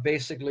are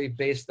basically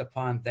based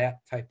upon that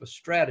type of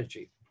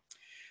strategy.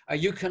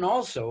 You can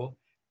also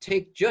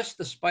take just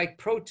the spike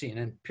protein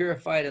and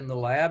purify it in the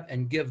lab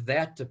and give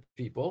that to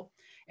people.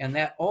 And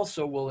that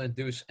also will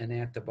induce an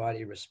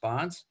antibody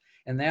response.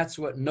 And that's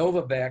what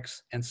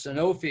Novavax and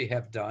Sanofi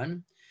have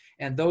done.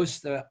 And those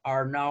that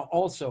are now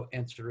also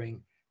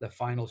entering the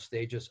final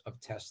stages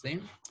of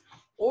testing.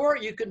 Or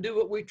you can do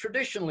what we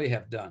traditionally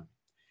have done.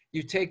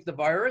 You take the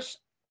virus,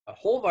 a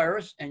whole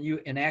virus, and you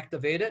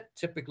inactivate it,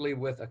 typically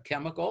with a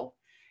chemical,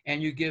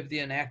 and you give the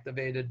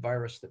inactivated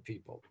virus to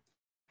people.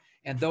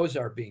 And those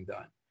are being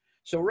done.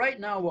 So right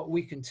now, what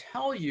we can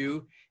tell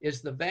you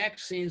is the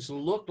vaccines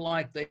look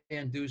like they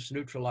induce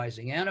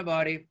neutralizing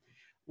antibody.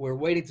 We're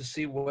waiting to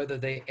see whether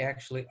they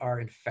actually are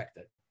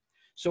infected.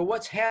 So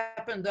what's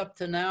happened up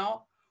to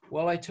now?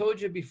 Well, I told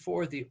you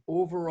before, the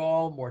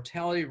overall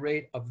mortality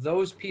rate of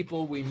those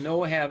people we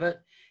know have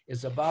it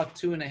is about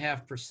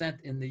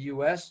 2.5% in the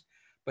US,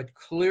 but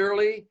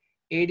clearly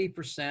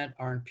 80%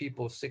 are in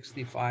people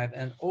 65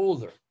 and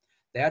older.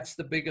 That's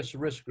the biggest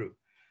risk group.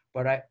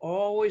 But I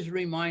always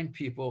remind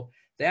people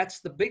that's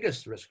the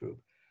biggest risk group,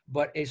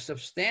 but a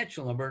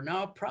substantial number,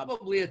 now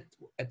probably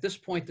at this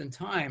point in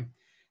time,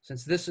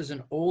 since this is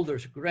an older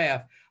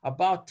graph,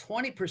 about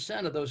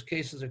 20% of those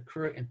cases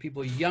occur in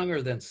people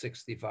younger than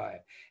 65.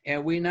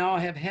 And we now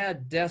have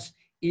had deaths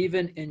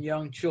even in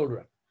young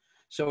children.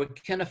 So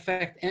it can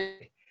affect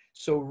any.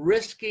 So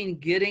risking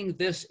getting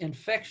this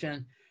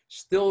infection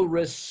still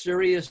risks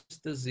serious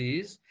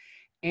disease.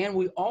 And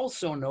we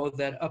also know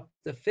that up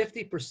to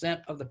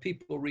 50% of the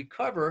people who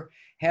recover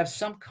have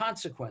some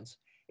consequence,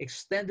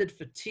 extended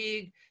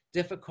fatigue,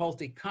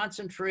 difficulty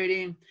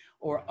concentrating,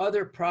 or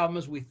other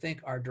problems we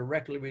think are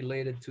directly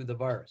related to the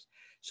virus.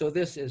 So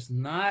this is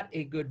not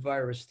a good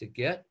virus to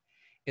get.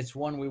 It's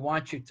one we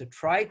want you to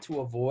try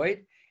to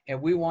avoid,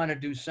 and we want to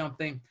do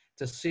something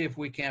to see if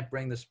we can't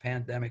bring this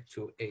pandemic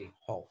to a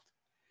halt.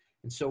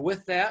 And so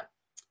with that,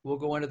 we'll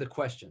go into the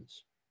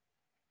questions.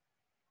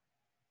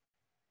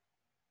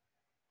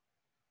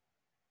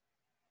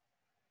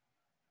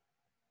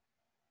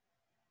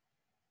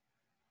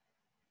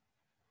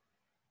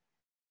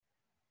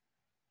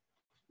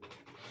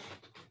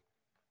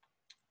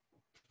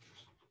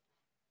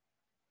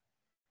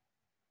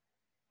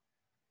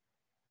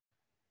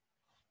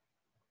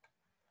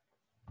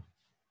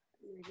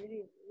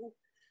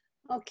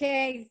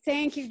 Okay,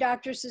 thank you,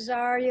 Dr.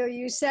 Cesario.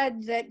 You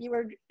said that you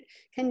were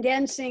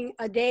condensing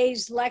a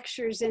day's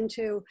lectures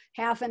into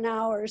half an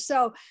hour.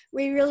 So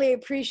we really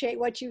appreciate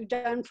what you've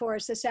done for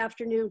us this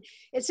afternoon.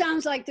 It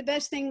sounds like the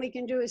best thing we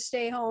can do is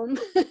stay home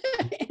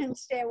and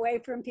stay away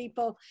from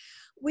people.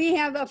 We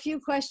have a few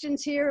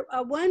questions here.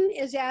 One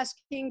is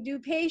asking, do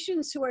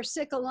patients who are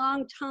sick a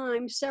long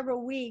time,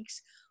 several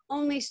weeks,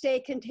 only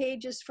stay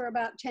contagious for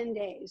about 10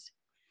 days?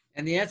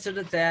 And the answer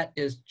to that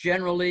is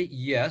generally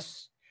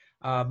yes.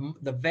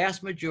 The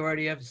vast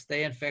majority of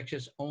stay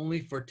infectious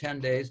only for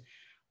 10 days,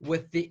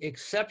 with the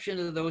exception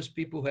of those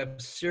people who have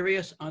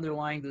serious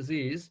underlying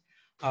disease,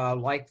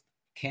 like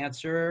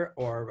cancer,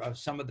 or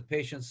some of the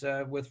patients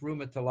with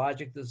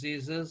rheumatologic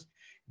diseases,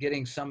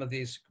 getting some of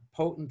these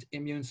potent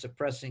immune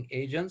suppressing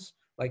agents,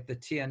 like the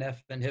TNF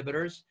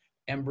inhibitors,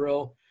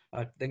 Enbrel,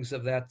 things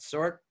of that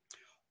sort,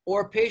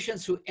 or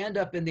patients who end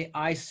up in the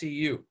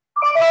ICU.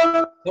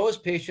 Those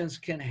patients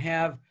can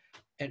have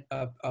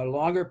a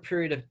longer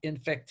period of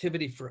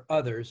infectivity for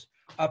others,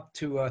 up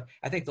to,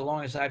 I think the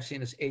longest I've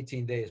seen is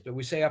 18 days, but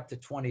we say up to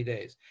 20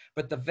 days.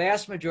 But the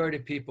vast majority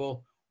of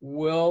people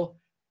will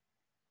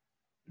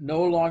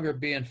no longer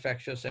be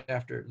infectious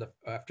after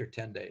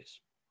 10 days.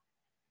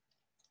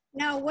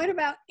 Now, what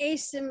about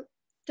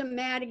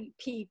asymptomatic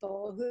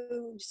people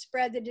who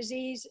spread the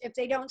disease? If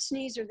they don't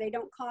sneeze or they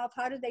don't cough,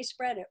 how do they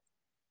spread it?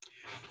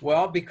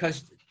 Well,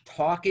 because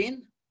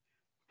talking,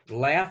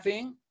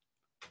 laughing,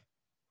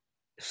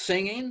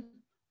 singing,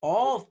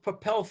 all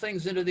propel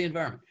things into the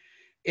environment.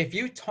 If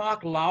you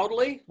talk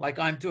loudly, like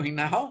I'm doing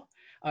now,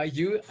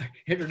 you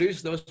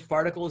introduce those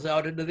particles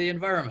out into the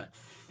environment.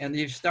 And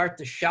you start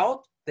to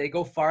shout, they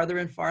go farther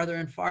and farther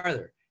and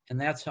farther. And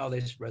that's how they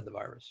spread the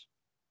virus.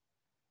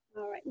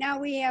 All right, now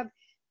we have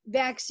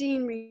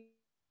vaccine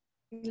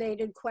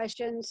related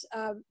questions.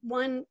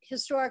 One,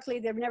 historically,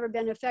 there have never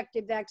been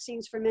effective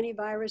vaccines for many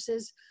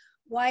viruses.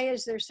 Why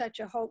is there such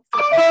a hope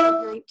for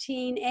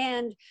COVID-19?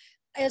 And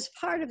as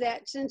part of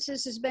that, since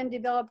this has been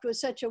developed with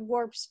such a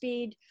warp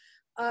speed,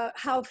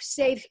 how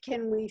safe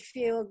can we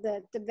feel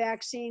that the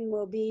vaccine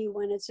will be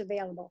when it's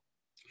available?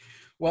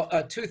 Well,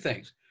 two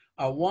things.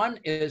 One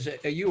is,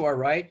 you are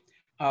right.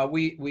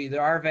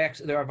 There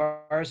are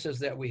viruses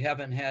that we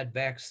haven't had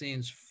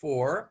vaccines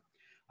for.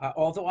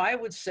 Although I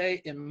would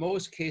say in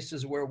most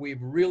cases where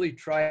we've really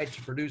tried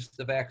to produce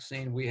the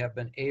vaccine, we have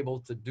been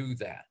able to do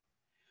that.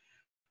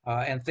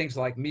 And things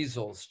like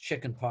measles,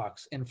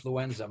 chickenpox,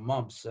 influenza,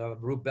 mumps,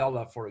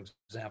 rubella, for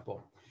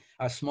example,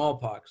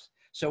 smallpox.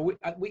 So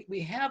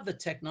we have the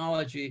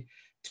technology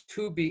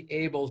to be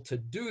able to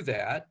do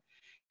that.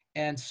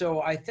 And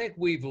so I think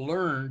we've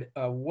learned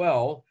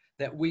well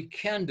that we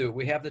can do it.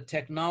 We have the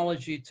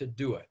technology to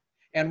do it.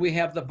 And we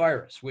have the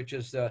virus, which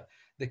is the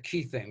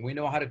key thing. We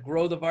know how to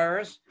grow the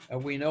virus.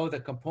 We know the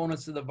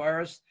components of the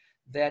virus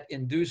that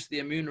induce the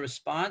immune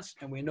response,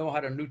 and we know how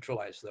to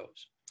neutralize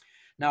those.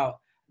 Now,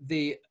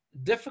 the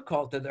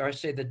difficult, or I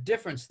say the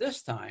difference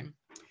this time,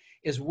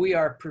 is we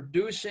are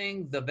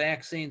producing the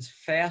vaccines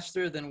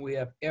faster than we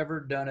have ever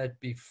done it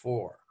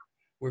before.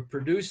 We're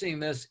producing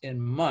this in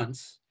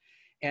months,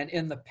 and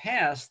in the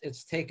past,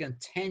 it's taken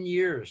 10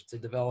 years to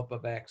develop a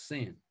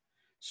vaccine.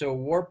 So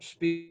warp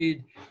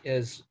speed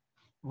is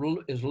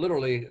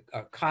literally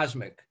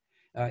cosmic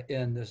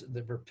in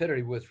the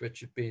rapidity with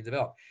which it's being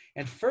developed.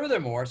 And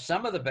furthermore,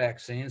 some of the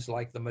vaccines,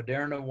 like the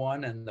Moderna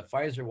one and the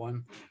Pfizer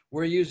one,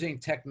 we're using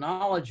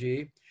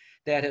technology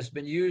that has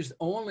been used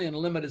only in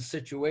limited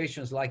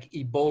situations, like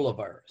Ebola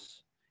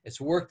virus. It's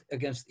worked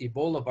against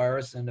Ebola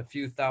virus in a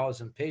few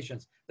thousand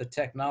patients, the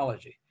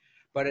technology,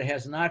 but it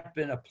has not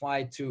been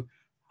applied to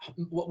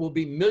what will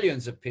be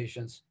millions of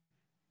patients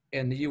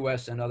in the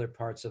US and other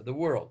parts of the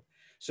world.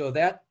 So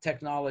that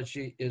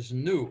technology is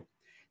new.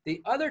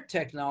 The other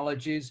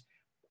technologies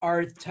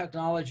are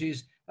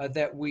technologies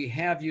that we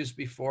have used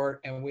before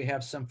and we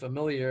have some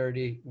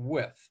familiarity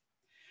with.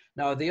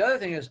 Now, the other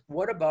thing is,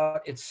 what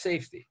about its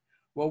safety?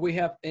 Well, we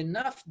have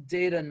enough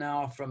data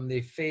now from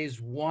the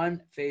phase 1,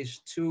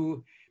 phase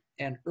 2,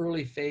 and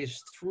early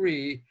phase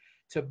 3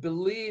 to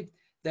believe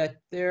that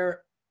the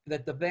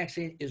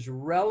vaccine is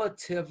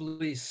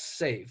relatively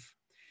safe.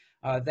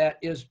 That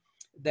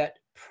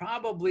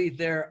probably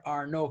there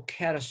are no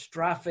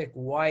catastrophic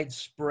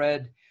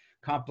widespread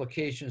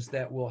complications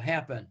that will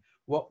happen.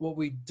 What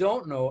we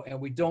don't know, and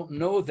we don't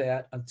know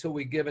that until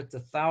we give it to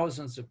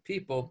thousands of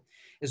people,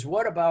 is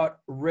what about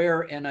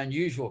rare and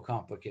unusual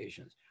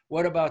complications?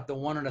 What about the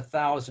 1 in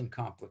 1,000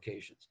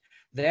 complications?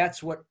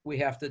 That's what we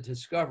have to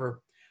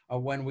discover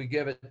when we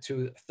give it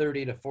to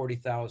 30 to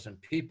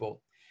 40,000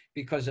 people,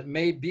 because it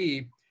may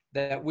be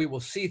that we will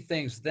see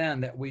things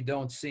then that we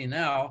don't see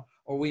now,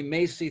 or we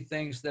may see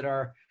things that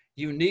are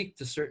unique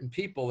to certain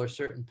people or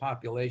certain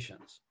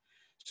populations.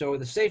 So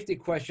the safety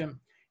question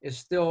is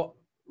still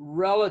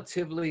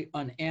relatively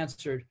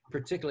unanswered,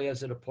 particularly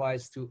as it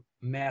applies to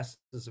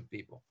masses of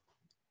people.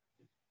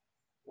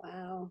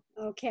 Wow,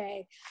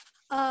 okay.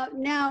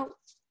 Now,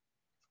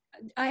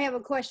 I have a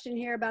question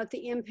here about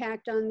the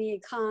impact on the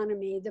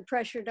economy, the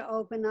pressure to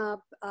open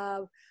up.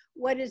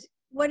 What is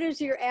what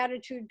is your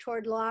attitude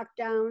toward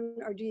lockdown,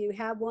 or do you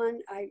have one?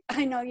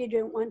 I know you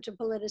don't want to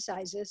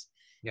politicize this.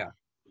 Yeah.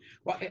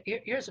 Well,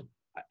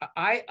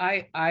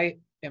 I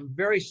am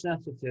very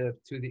sensitive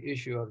to the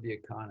issue of the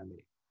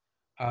economy.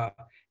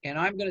 And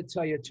I'm going to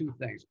tell you two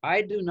things.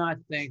 I do not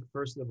think,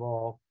 first of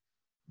all,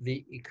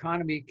 the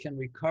economy can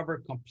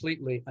recover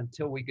completely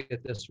until we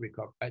get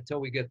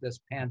this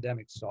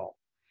pandemic solved.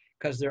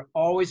 Because there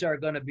always are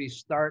going to be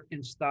start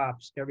and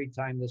stops every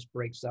time this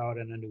breaks out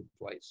in a new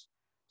place.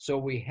 So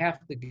we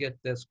have to get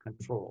this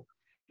controlled.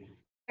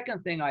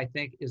 Second thing I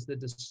think is the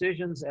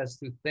decisions as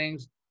to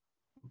things,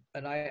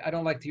 and I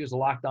don't like to use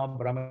lockdown,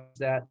 but I'm going to use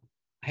that,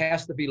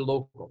 has to be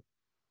local.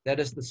 That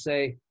is to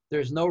say,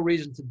 there's no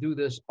reason to do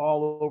this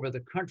all over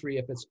the country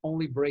if it's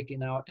only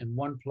breaking out in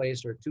one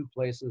place or two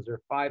places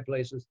or five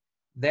places.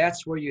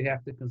 That's where you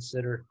have to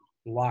consider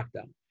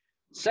lockdown.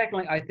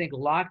 Secondly, I think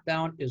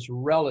lockdown is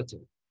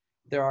relative.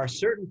 There are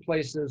certain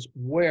places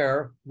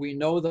where we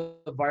know the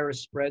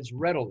virus spreads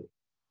readily.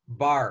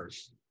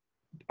 Bars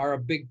are a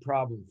big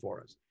problem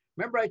for us.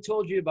 Remember I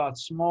told you about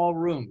small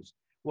rooms.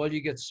 Well,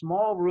 you get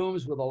small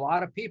rooms with a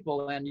lot of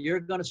people and you're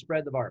going to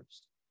spread the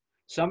virus.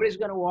 Somebody's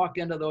going to walk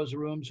into those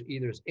rooms,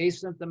 either as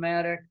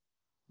asymptomatic,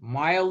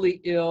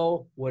 mildly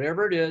ill,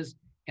 whatever it is,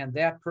 and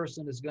that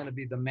person is going to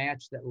be the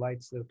match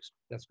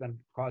that's going to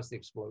cause the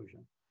explosion.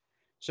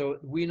 So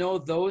we know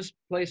those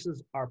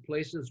places are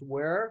places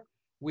where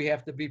we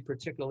have to be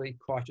particularly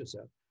cautious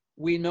of.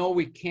 We know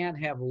we can't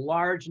have a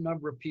large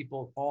number of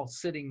people all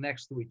sitting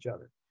next to each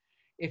other.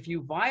 If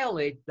you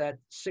violate that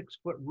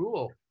 6-foot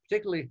rule,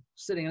 particularly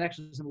sitting next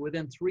to someone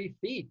within 3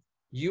 feet,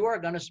 you are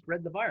going to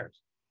spread the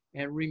virus.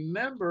 And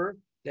remember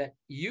that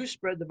you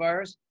spread the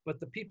virus,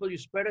 but the people you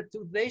spread it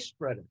to, they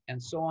spread it,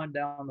 and so on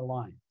down the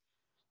line.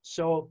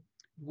 So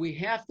we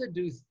have to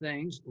do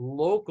things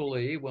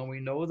locally when we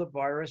know the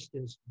virus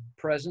is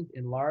present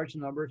in large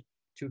numbers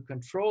to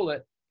control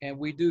it. And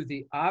we do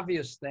the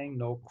obvious thing,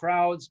 no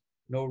crowds,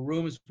 no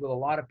rooms with a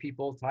lot of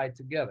people tied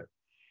together.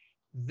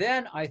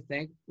 Then I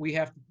think we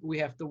have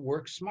to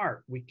work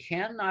smart. We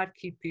cannot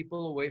keep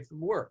people away from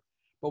work,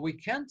 but we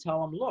can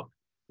tell them, look,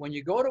 when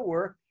you go to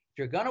work, if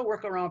you're going to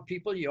work around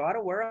people, you ought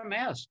to wear a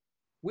mask.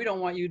 We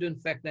don't want you to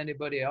infect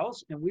anybody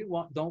else, and we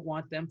don't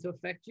want them to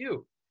affect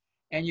you.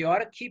 And you ought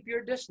to keep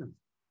your distance.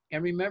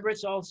 And remember,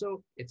 it's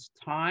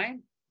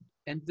time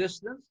and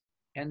distance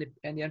and the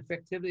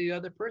infectivity of the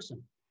other person.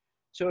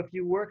 So if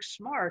you work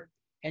smart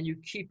and you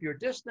keep your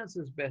distance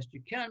as best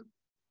you can,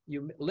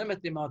 you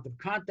limit the amount of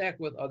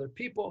contact with other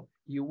people,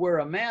 you wear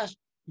a mask,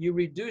 you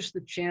reduce the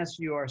chance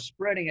you are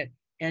spreading it.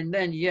 And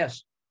then,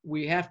 yes,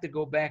 we have to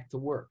go back to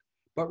work.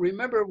 But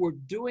remember, we're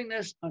doing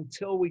this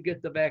until we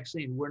get the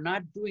vaccine. We're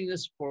not doing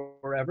this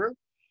forever.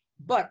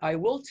 But I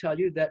will tell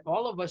you that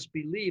all of us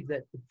believe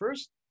that the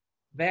first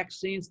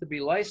vaccines to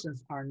be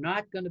licensed are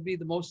not going to be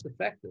the most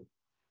effective.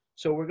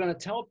 So we're going to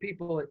tell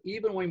people that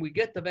even when we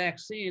get the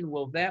vaccine,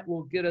 that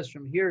will get us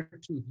from here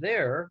to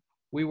there.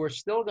 We were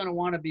still going to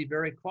want to be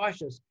very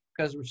cautious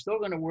because we're still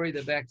going to worry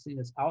the vaccine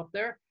is out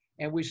there.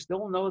 And we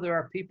still know there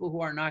are people who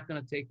are not going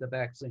to take the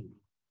vaccine.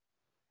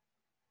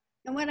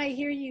 And what I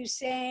hear you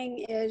saying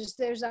is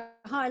there's a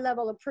high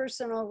level of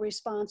personal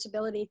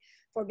responsibility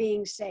for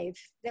being safe,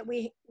 that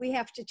we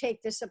have to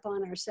take this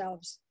upon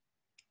ourselves.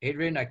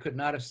 Adrienne, I could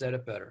not have said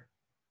it better.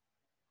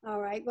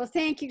 All right. Well,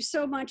 thank you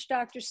so much,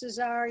 Dr.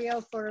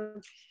 Cesario,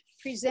 for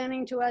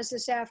presenting to us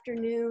this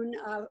afternoon.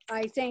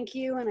 I thank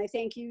you, and I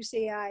thank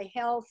UCI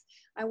Health.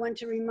 I want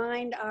to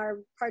remind our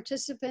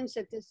participants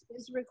that this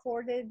is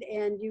recorded,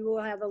 and you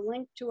will have a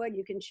link to it.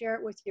 You can share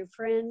it with your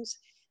friends.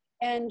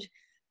 And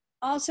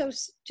also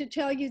to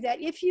tell you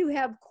that if you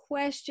have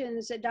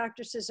questions that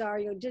Dr.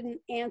 Cesario didn't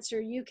answer,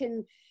 you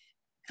can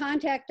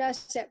contact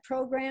us at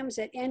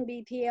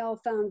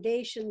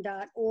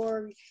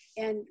programs@nbplfoundation.org,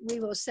 and we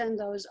will send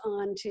those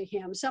on to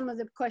him. Some of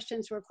the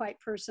questions were quite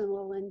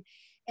personal,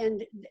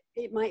 and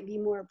it might be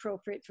more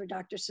appropriate for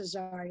Dr.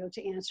 Cesario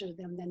to answer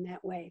them than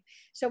that way.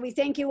 So we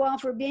thank you all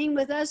for being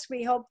with us.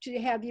 We hope to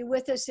have you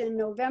with us in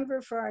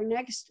November for our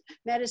next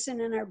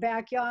Medicine in Our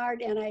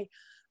Backyard, and I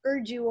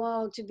urge you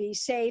all to be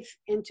safe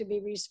and to be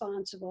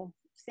responsible.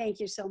 Thank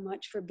you so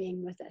much for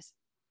being with us.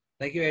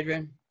 Thank you,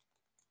 Adrienne.